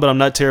Kevin Holland, but I'm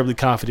not terribly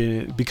confident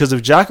in it. Because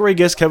if Jacare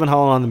gets Kevin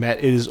Holland on the mat,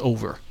 it is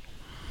over.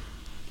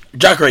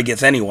 Jacare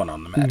gets anyone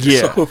on the mat.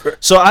 Yeah. It's over.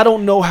 So I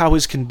don't know how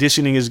his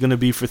conditioning is going to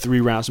be for 3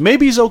 rounds.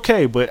 Maybe he's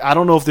okay, but I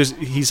don't know if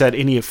he's had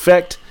any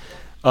effect.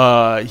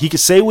 He can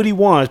say what he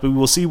wants, but we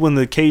will see when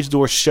the cage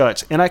door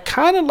shuts. And I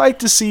kind of like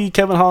to see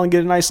Kevin Holland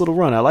get a nice little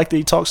run. I like that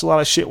he talks a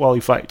lot of shit while he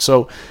fights.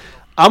 So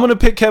I'm going to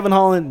pick Kevin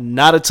Holland,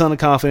 not a ton of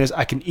confidence.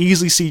 I can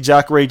easily see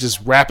Jacare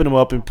just wrapping him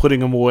up and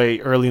putting him away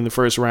early in the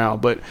first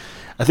round. But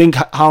I think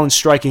Holland's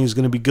striking is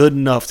going to be good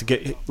enough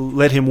to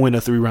let him win a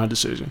 3-round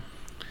decision.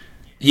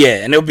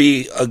 Yeah, and it'll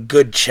be a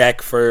good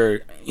check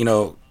for,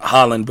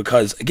 Holland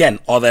because, again,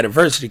 all that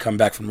adversity coming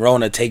back from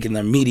Rona, taking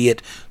the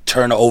immediate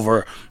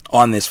turnover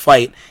on this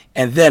fight.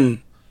 And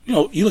then,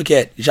 you look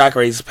at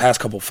Jacare's past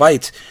couple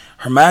fights.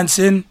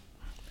 Hermanson,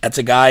 that's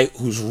a guy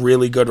who's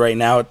really good right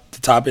now at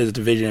the top of his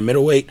division in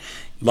middleweight.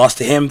 Lost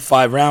to him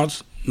 5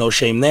 rounds. No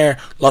shame there.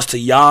 Lost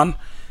to Jan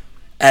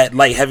at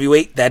light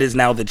heavyweight. That is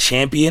now the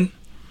champion.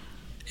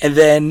 And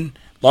then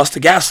lost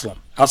to Gastelum.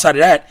 Outside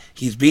of that,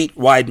 he's beat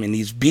Weidman.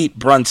 He's beat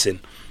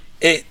Brunson.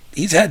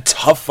 He's had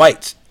tough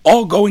fights,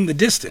 all going the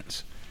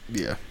distance.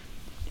 Yeah.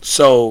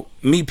 So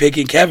me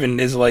picking Kevin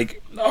is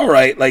like, all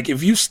right, like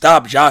if you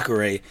stop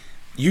Jacare,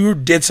 you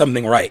did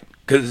something right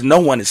because no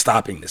one is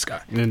stopping this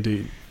guy.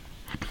 Indeed.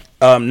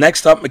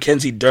 Next up,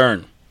 Mackenzie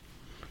Dern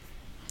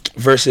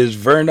versus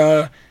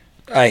Verna.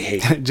 I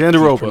hate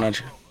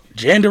Jandiroba.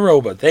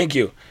 Jandiroba, thank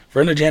you.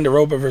 Verna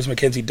Jandiroba versus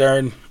Mackenzie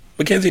Dern.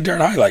 Mackenzie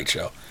Dern highlight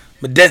show.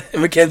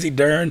 Mackenzie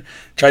Dern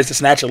tries to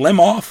snatch a limb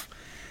off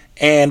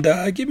and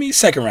give me a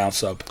 2nd round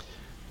sub.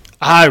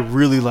 I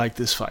really like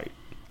this fight.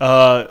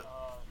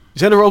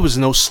 Jandiroba's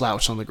no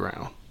slouch on the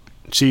ground.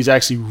 She's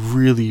actually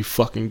really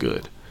fucking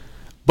good.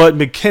 But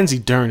Mackenzie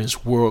Dern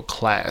is world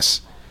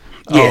class.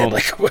 Yeah,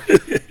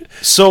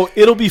 so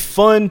it'll be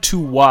fun to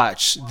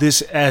watch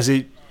this as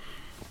it.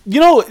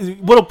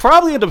 What'll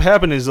probably end up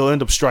happening is they'll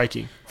end up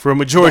striking for a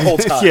majority. The whole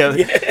time.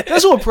 Yeah,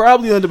 that's what will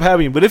probably end up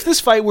happening. But if this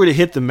fight were to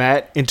hit the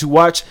mat and to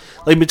watch,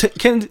 like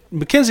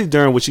Mackenzie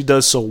Dern, what she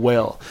does so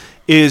well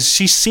is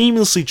she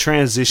seamlessly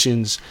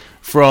transitions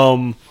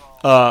from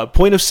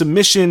point of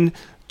submission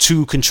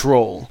to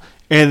control.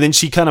 And then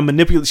she kind of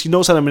manipulates. She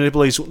knows how to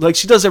manipulate. Like,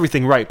 she does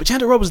everything right. But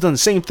Jandiroba's done the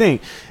same thing.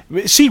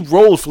 She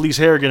rolled Felice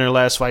Herrig in her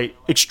last fight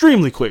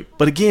extremely quick.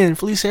 But again,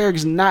 Felice Herrig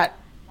is not,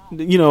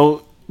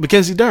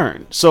 Mackenzie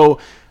Dern. So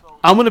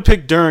I'm going to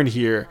pick Dern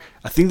here.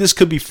 I think this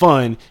could be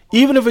fun.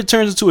 Even if it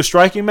turns into a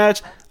striking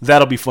match,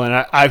 that'll be fun.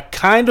 I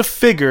kind of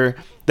figure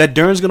that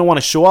Dern's going to want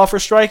to show off her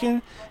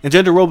striking. And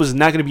Jandiroba is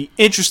not going to be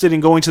interested in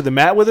going to the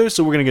mat with her.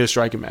 So we're going to get a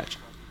striking match.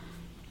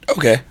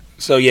 Okay.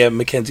 So, yeah,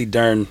 Mackenzie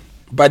Dern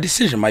by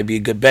decision might be a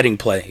good betting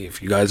play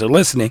if you guys are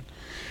listening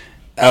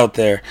out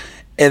there.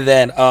 And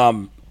then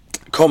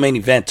co-main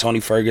event, Tony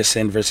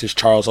Ferguson versus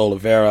Charles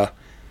Oliveira.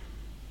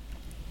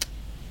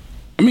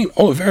 I mean,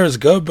 Oliveira's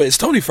good, but it's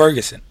Tony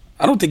Ferguson.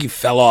 I don't think he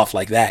fell off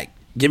like that.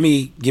 Give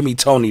me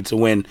Tony to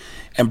win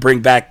and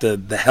bring back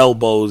the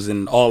elbows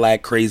and all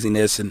that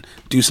craziness and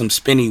do some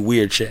spinny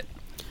weird shit.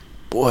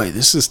 Boy,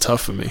 this is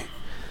tough for me.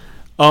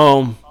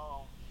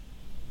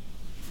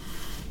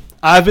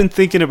 I've been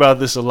thinking about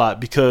this a lot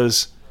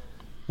because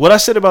what I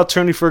said about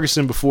Tony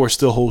Ferguson before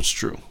still holds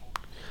true.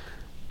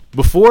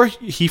 Before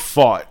he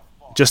fought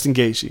Justin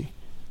Gaethje,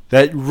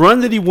 that run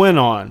that he went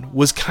on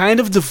was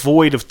kind of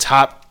devoid of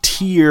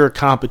top-tier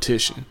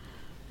competition.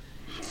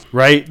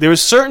 Right? There were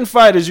certain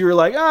fighters you were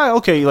like,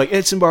 okay, like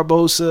Edson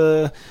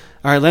Barbosa.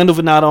 All right, Lando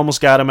Venata almost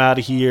got him out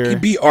of here. He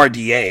beat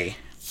RDA.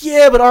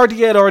 Yeah, but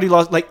RDA had already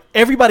lost. Like,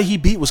 everybody he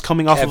beat was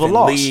coming off of a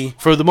loss. Lee.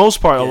 For the most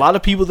part, Yeah. a lot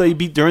of people that he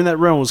beat during that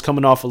run was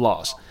coming off a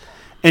loss.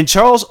 And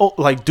Charles,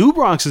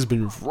 Dubronx has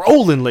been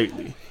rolling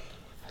lately.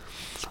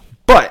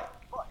 But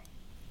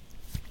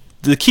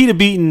the key to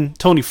beating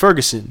Tony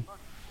Ferguson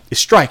is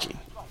striking.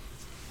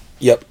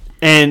 Yep.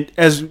 And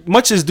as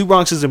much as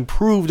Dubronx has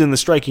improved in the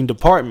striking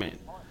department,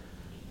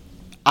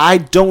 I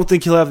don't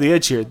think he'll have the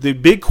edge here. The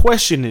big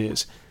question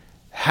is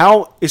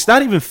how. It's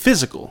not even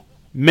physical,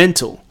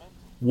 mental.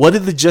 What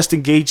did the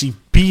Justin Gaethje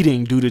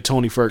beating do to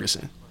Tony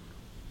Ferguson?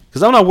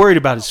 Because I'm not worried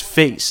about his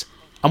face.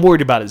 I'm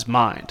worried about his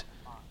mind.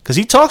 Because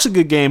he talks a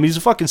good game. He's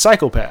a fucking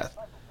psychopath.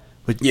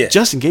 But yeah.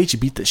 Justin Gaethje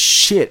beat the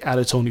shit out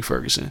of Tony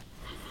Ferguson.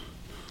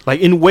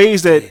 Like, in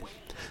ways that...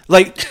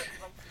 Like,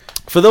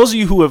 for those of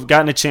you who have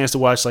gotten a chance to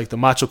watch, like, the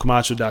Macho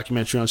Camacho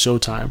documentary on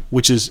Showtime,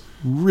 which is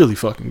really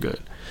fucking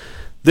good,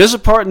 there's a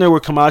part in there where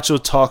Camacho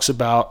talks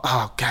about...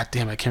 Oh,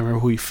 goddamn, I can't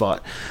remember who he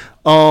fought.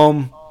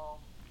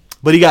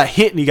 But he got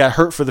hit and he got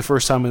hurt for the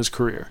first time in his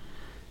career.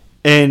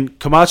 And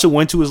Camacho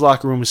went to his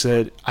locker room and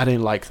said, I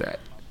didn't like that.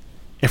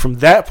 And from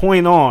that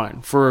point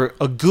on, for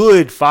a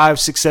good 5,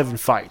 6, 7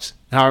 fights,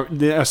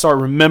 and I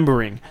started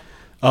remembering,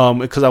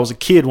 because I was a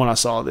kid when I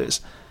saw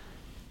this,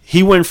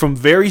 he went from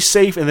very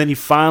safe, and then he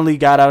finally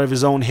got out of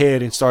his own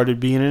head and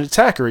started being an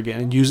attacker again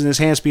and using his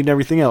hand speed and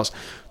everything else.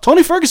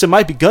 Tony Ferguson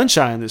might be gun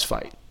shy in this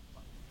fight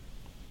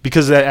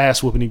because of that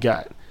ass whooping he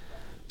got.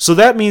 So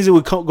that means it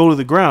would go to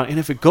the ground. And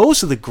if it goes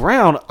to the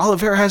ground,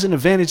 Oliveira has an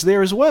advantage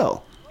there as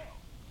well.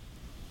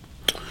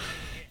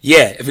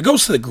 Yeah, if it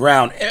goes to the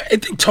ground, I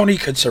think Tony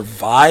could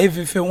survive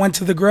if it went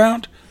to the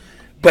ground.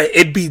 But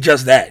it'd be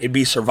just that. It'd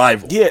be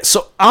survival. Yeah,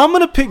 so I'm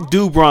going to pick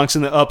Do Bronx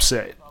in the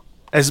upset.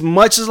 As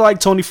much as like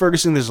Tony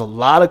Ferguson, there's a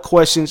lot of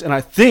questions. And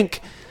I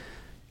think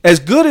as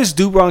good as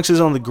Do Bronx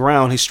is on the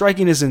ground, his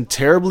striking isn't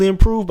terribly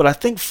improved. But I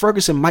think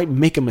Ferguson might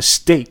make a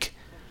mistake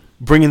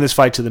bringing this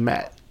fight to the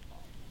mat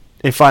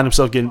and find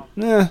himself getting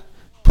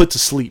put to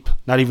sleep,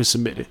 not even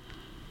submitted.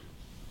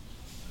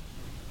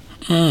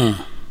 All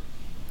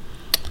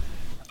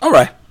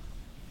right.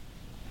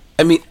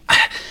 I mean,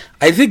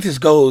 I think this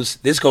goes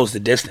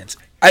the distance.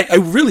 I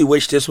really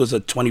wish this was a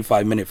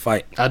 25-minute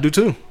fight. I do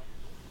too.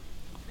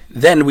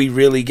 Then we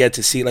really get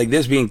to see, like,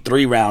 this being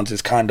 3 rounds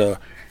is kind of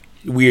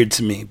weird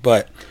to me.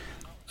 But,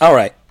 all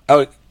right.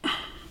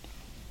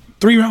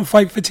 3-round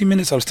fight, 15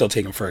 minutes, I'm still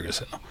taking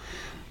Ferguson.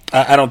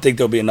 I don't think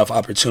there'll be enough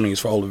opportunities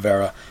for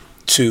Oliveira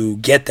to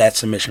get that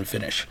submission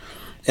finish.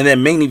 And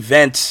then main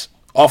events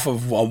off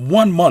of a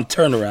 1-month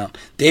turnaround.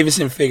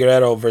 Davison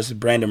Figueiredo versus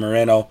Brandon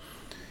Moreno.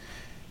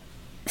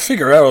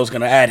 Figueiredo's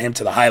going to add him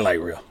to the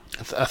highlight reel.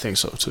 I think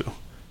so, too.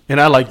 And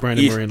I like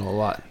Brandon Moreno a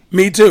lot.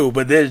 Me too,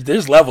 but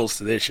there's levels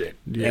to this shit.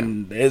 Yeah.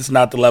 And it's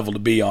not the level to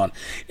be on.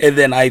 And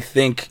then I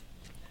think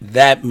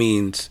that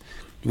means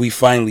we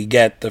finally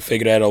get the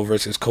Figueiredo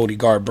versus Cody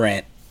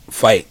Garbrandt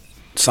fight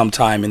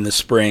sometime in the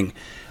spring.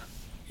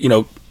 You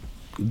know,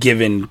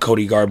 given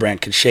Cody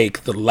Garbrandt could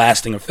shake the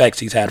lasting effects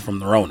he's had from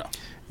the Rona.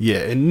 Yeah,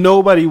 and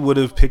nobody would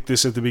have picked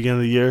this at the beginning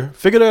of the year.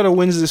 Figueiredo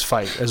wins this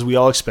fight, as we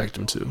all expect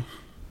him to.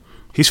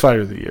 He's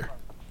fighter of the year.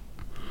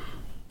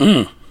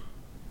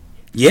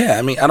 Yeah,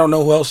 I mean, I don't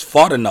know who else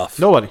fought enough.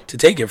 Nobody. To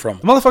take it from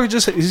him. The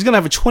motherfucker he's going to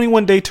have a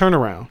 21-day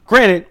turnaround.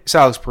 Granted, it's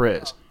Alex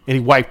Perez, and he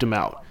wiped him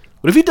out.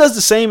 But if he does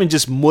the same and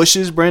just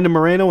mushes Brandon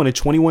Moreno in a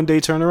 21-day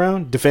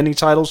turnaround, defending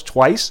titles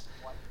twice,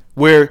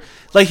 where,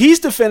 like, he's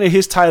defended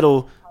his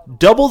title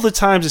double the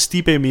times as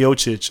Stipe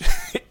Miocic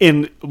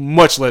in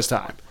much less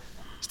time.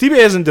 Stipe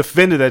hasn't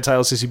defended that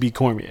title since he beat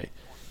Cormier.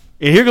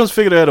 And here comes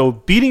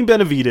Figueiredo beating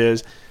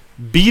Benavidez,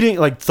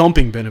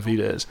 thumping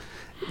Benavidez,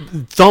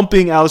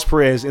 thumping Alex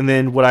Perez, and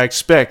then what I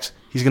expect,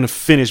 he's going to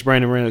finish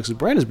Brandon Moreno, because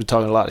Brandon's been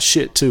talking a lot of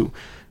shit, too.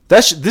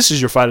 This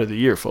is your fight of the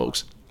year,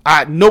 folks.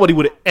 Nobody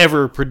would have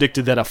ever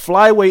predicted that a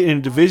flyweight in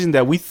a division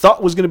that we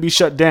thought was going to be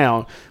shut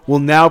down will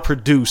now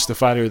produce the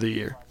fighter of the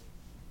year.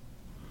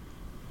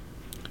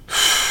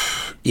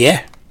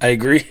 Yeah, I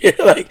agree.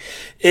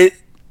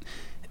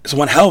 It's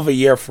one hell of a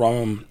year from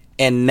him,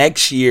 and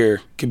next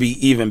year could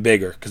be even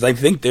bigger, because I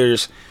think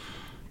there's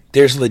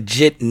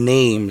legit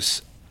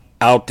names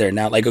out there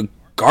now. Like, a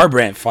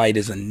Garbrandt fight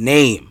is a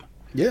name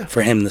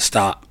for him to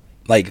stop.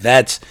 Like,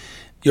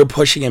 you're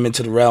pushing him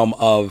into the realm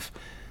of,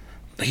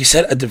 like he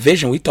said, a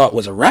division we thought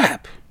was a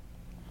wrap.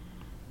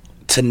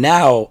 To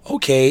now,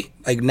 okay,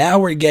 like, now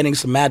we're getting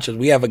some matches.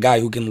 We have a guy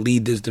who can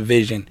lead this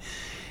division.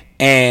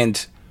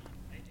 And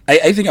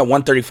I think at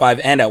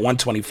 135 and at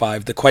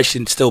 125, the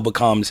question still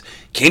becomes,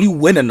 can you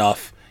win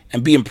enough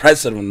and be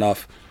impressive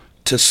enough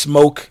to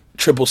smoke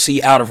Triple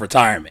C out of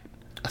retirement?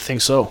 I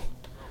think so.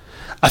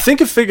 I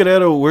think if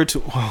Figueiredo were to...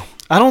 Well,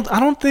 I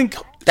don't think...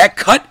 That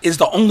cut is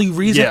the only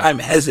reason I'm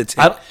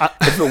hesitant.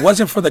 If it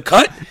wasn't for the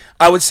cut,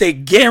 I would say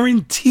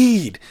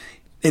guaranteed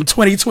in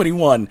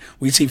 2021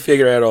 we see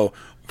Figueiredo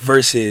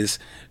versus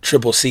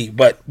Triple C.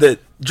 But the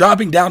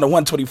dropping down to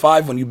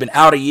 125 when you've been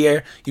out a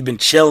year, you've been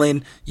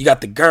chilling, you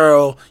got the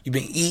girl, you've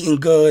been eating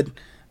good,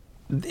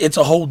 it's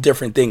a whole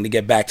different thing to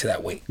get back to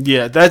that weight.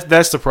 Yeah,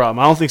 that's the problem.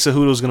 I don't think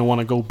Cejudo's going to want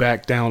to go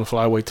back down to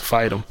flyweight to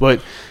fight him.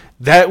 But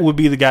that would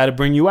be the guy to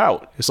bring you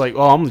out. It's like,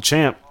 oh, I'm the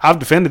champ. I've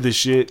defended this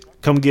shit.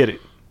 Come get it.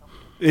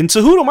 And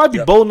Cejudo might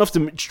be bold enough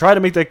to try to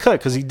make that cut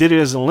because he did it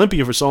as an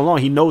Olympian for so long.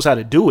 He knows how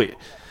to do it.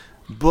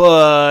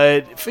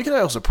 But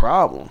Figueiredo's a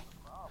problem.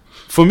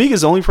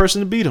 Formiga's the only person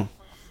to beat him.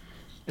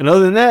 And other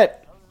than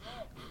that,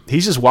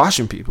 he's just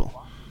washing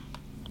people.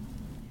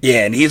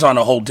 Yeah, and he's on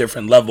a whole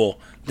different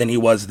level than he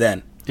was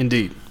then.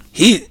 Indeed.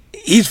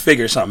 He's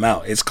figured something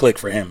out. It's clicked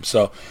for him.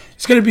 So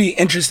it's going to be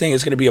interesting.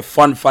 It's going to be a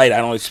fun fight. I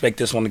don't expect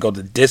this one to go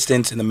the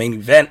distance in the main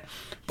event,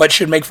 but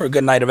should make for a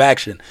good night of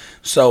action.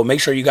 So make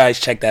sure you guys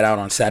check that out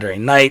on Saturday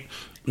night.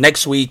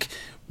 Next week,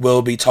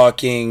 we'll be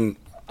talking,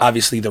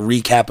 obviously, the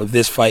recap of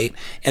this fight,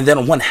 and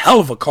then one hell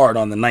of a card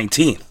on the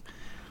 19th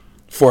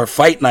for a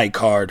fight night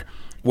card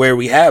where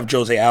we have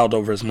Jose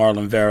Aldo versus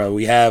Marlon Vera.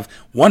 We have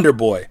Wonder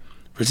Boy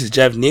versus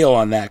Jeff Neal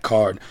on that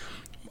card.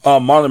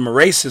 Marlon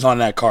Moraes is on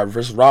that card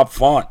versus Rob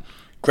Font.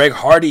 Greg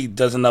Hardy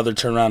does another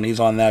turnaround. He's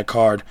on that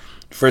card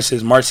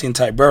versus Marcin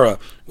Tybura,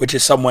 which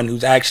is someone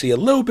who's actually a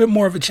little bit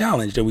more of a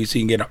challenge than we've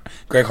seen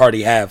Greg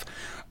Hardy have.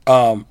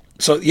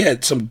 So, yeah,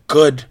 some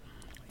good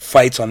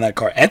fights on that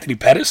card. Anthony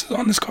Pettis is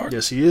on this card.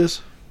 Yes, he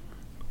is.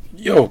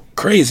 Yo,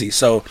 crazy.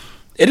 So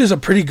it is a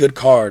pretty good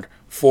card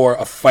for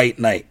a fight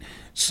night.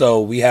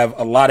 So we have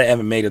a lot of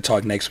MMA to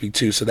talk next week,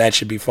 too, so that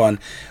should be fun.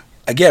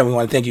 Again, we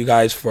want to thank you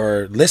guys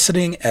for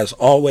listening. As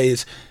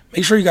always,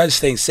 make sure you guys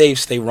stay safe,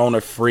 stay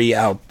Rona-free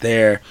out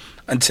there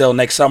until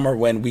next summer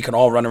when we can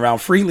all run around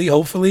freely,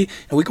 hopefully,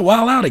 and we can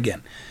wild out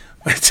again.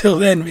 Until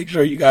then, make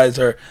sure you guys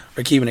are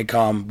keeping it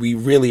calm. We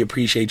really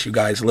appreciate you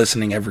guys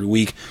listening every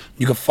week.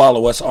 You can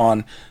follow us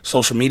on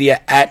social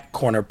media at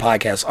Corner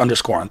Podcast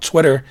 _ on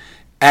Twitter,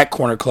 at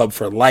Corner Club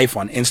for Life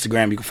on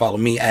Instagram. You can follow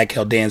me at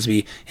Kel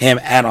Dansby, him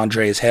at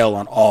Andreas Hale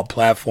on all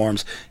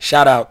platforms.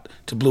 Shout out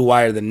to Blue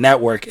Wire, the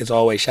network. As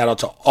always, shout out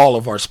to all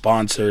of our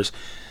sponsors.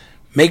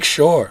 Make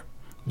sure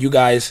you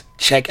guys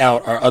check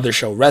out our other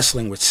show,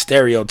 Wrestling with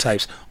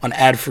Stereotypes, on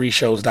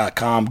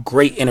adfreeshows.com.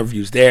 Great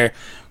interviews there.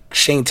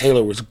 Shane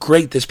Taylor was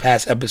great this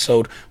past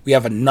episode. We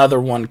have another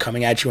one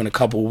coming at you in a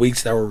couple of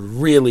weeks that were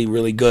really,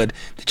 really good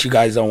that you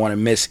guys don't want to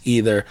miss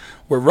either.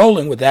 We're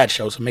rolling with that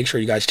show, so make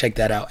sure you guys check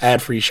that out,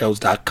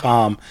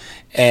 adfreeshows.com,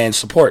 and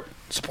support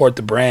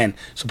the brand,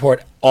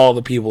 support all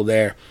the people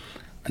there.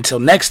 Until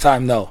next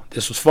time, though,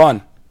 this was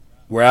fun.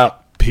 We're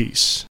out.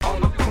 Peace.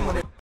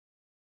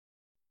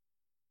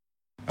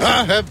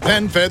 I have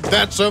been fed,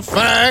 that's a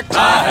fact.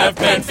 I have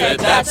been fed,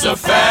 that's a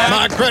fact.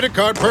 My credit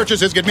card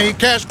purchases get me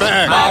cash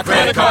back. My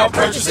credit card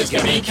purchases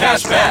get me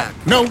cash back.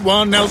 No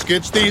one else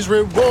gets these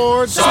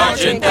rewards.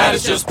 Sergeant, that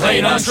is just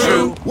plain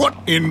untrue. What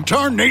in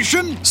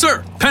tarnation?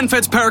 Sir,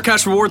 PenFed's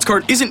Paracash Rewards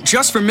Card isn't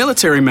just for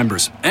military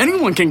members.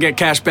 Anyone can get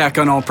cash back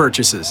on all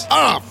purchases.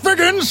 Ah,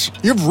 Figgins,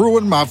 you've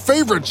ruined my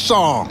favorite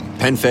song.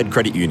 PenFed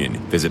Credit Union.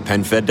 Visit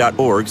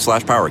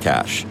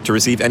PenFed.org/PowerCash. To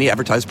receive any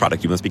advertised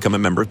product, you must become a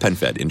member of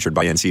PenFed, insured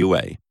by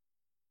NCUA.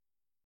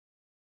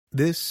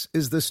 This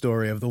is the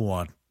story of the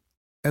one.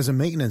 As a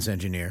maintenance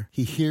engineer,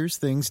 he hears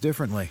things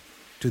differently.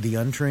 To the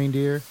untrained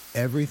ear,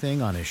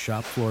 everything on his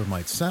shop floor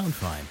might sound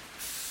fine,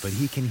 but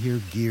he can hear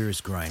gears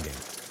grinding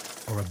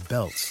or a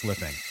belt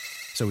slipping.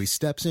 So he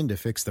steps in to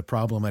fix the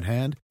problem at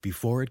hand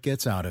before it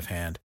gets out of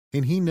hand.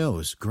 And he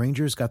knows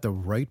Grainger's got the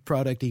right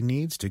product he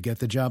needs to get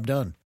the job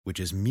done,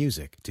 which is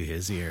music to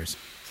his ears.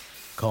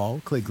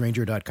 Call, click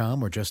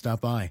Grainger.com, or just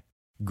stop by.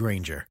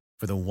 Grainger,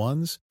 for the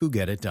ones who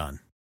get it done.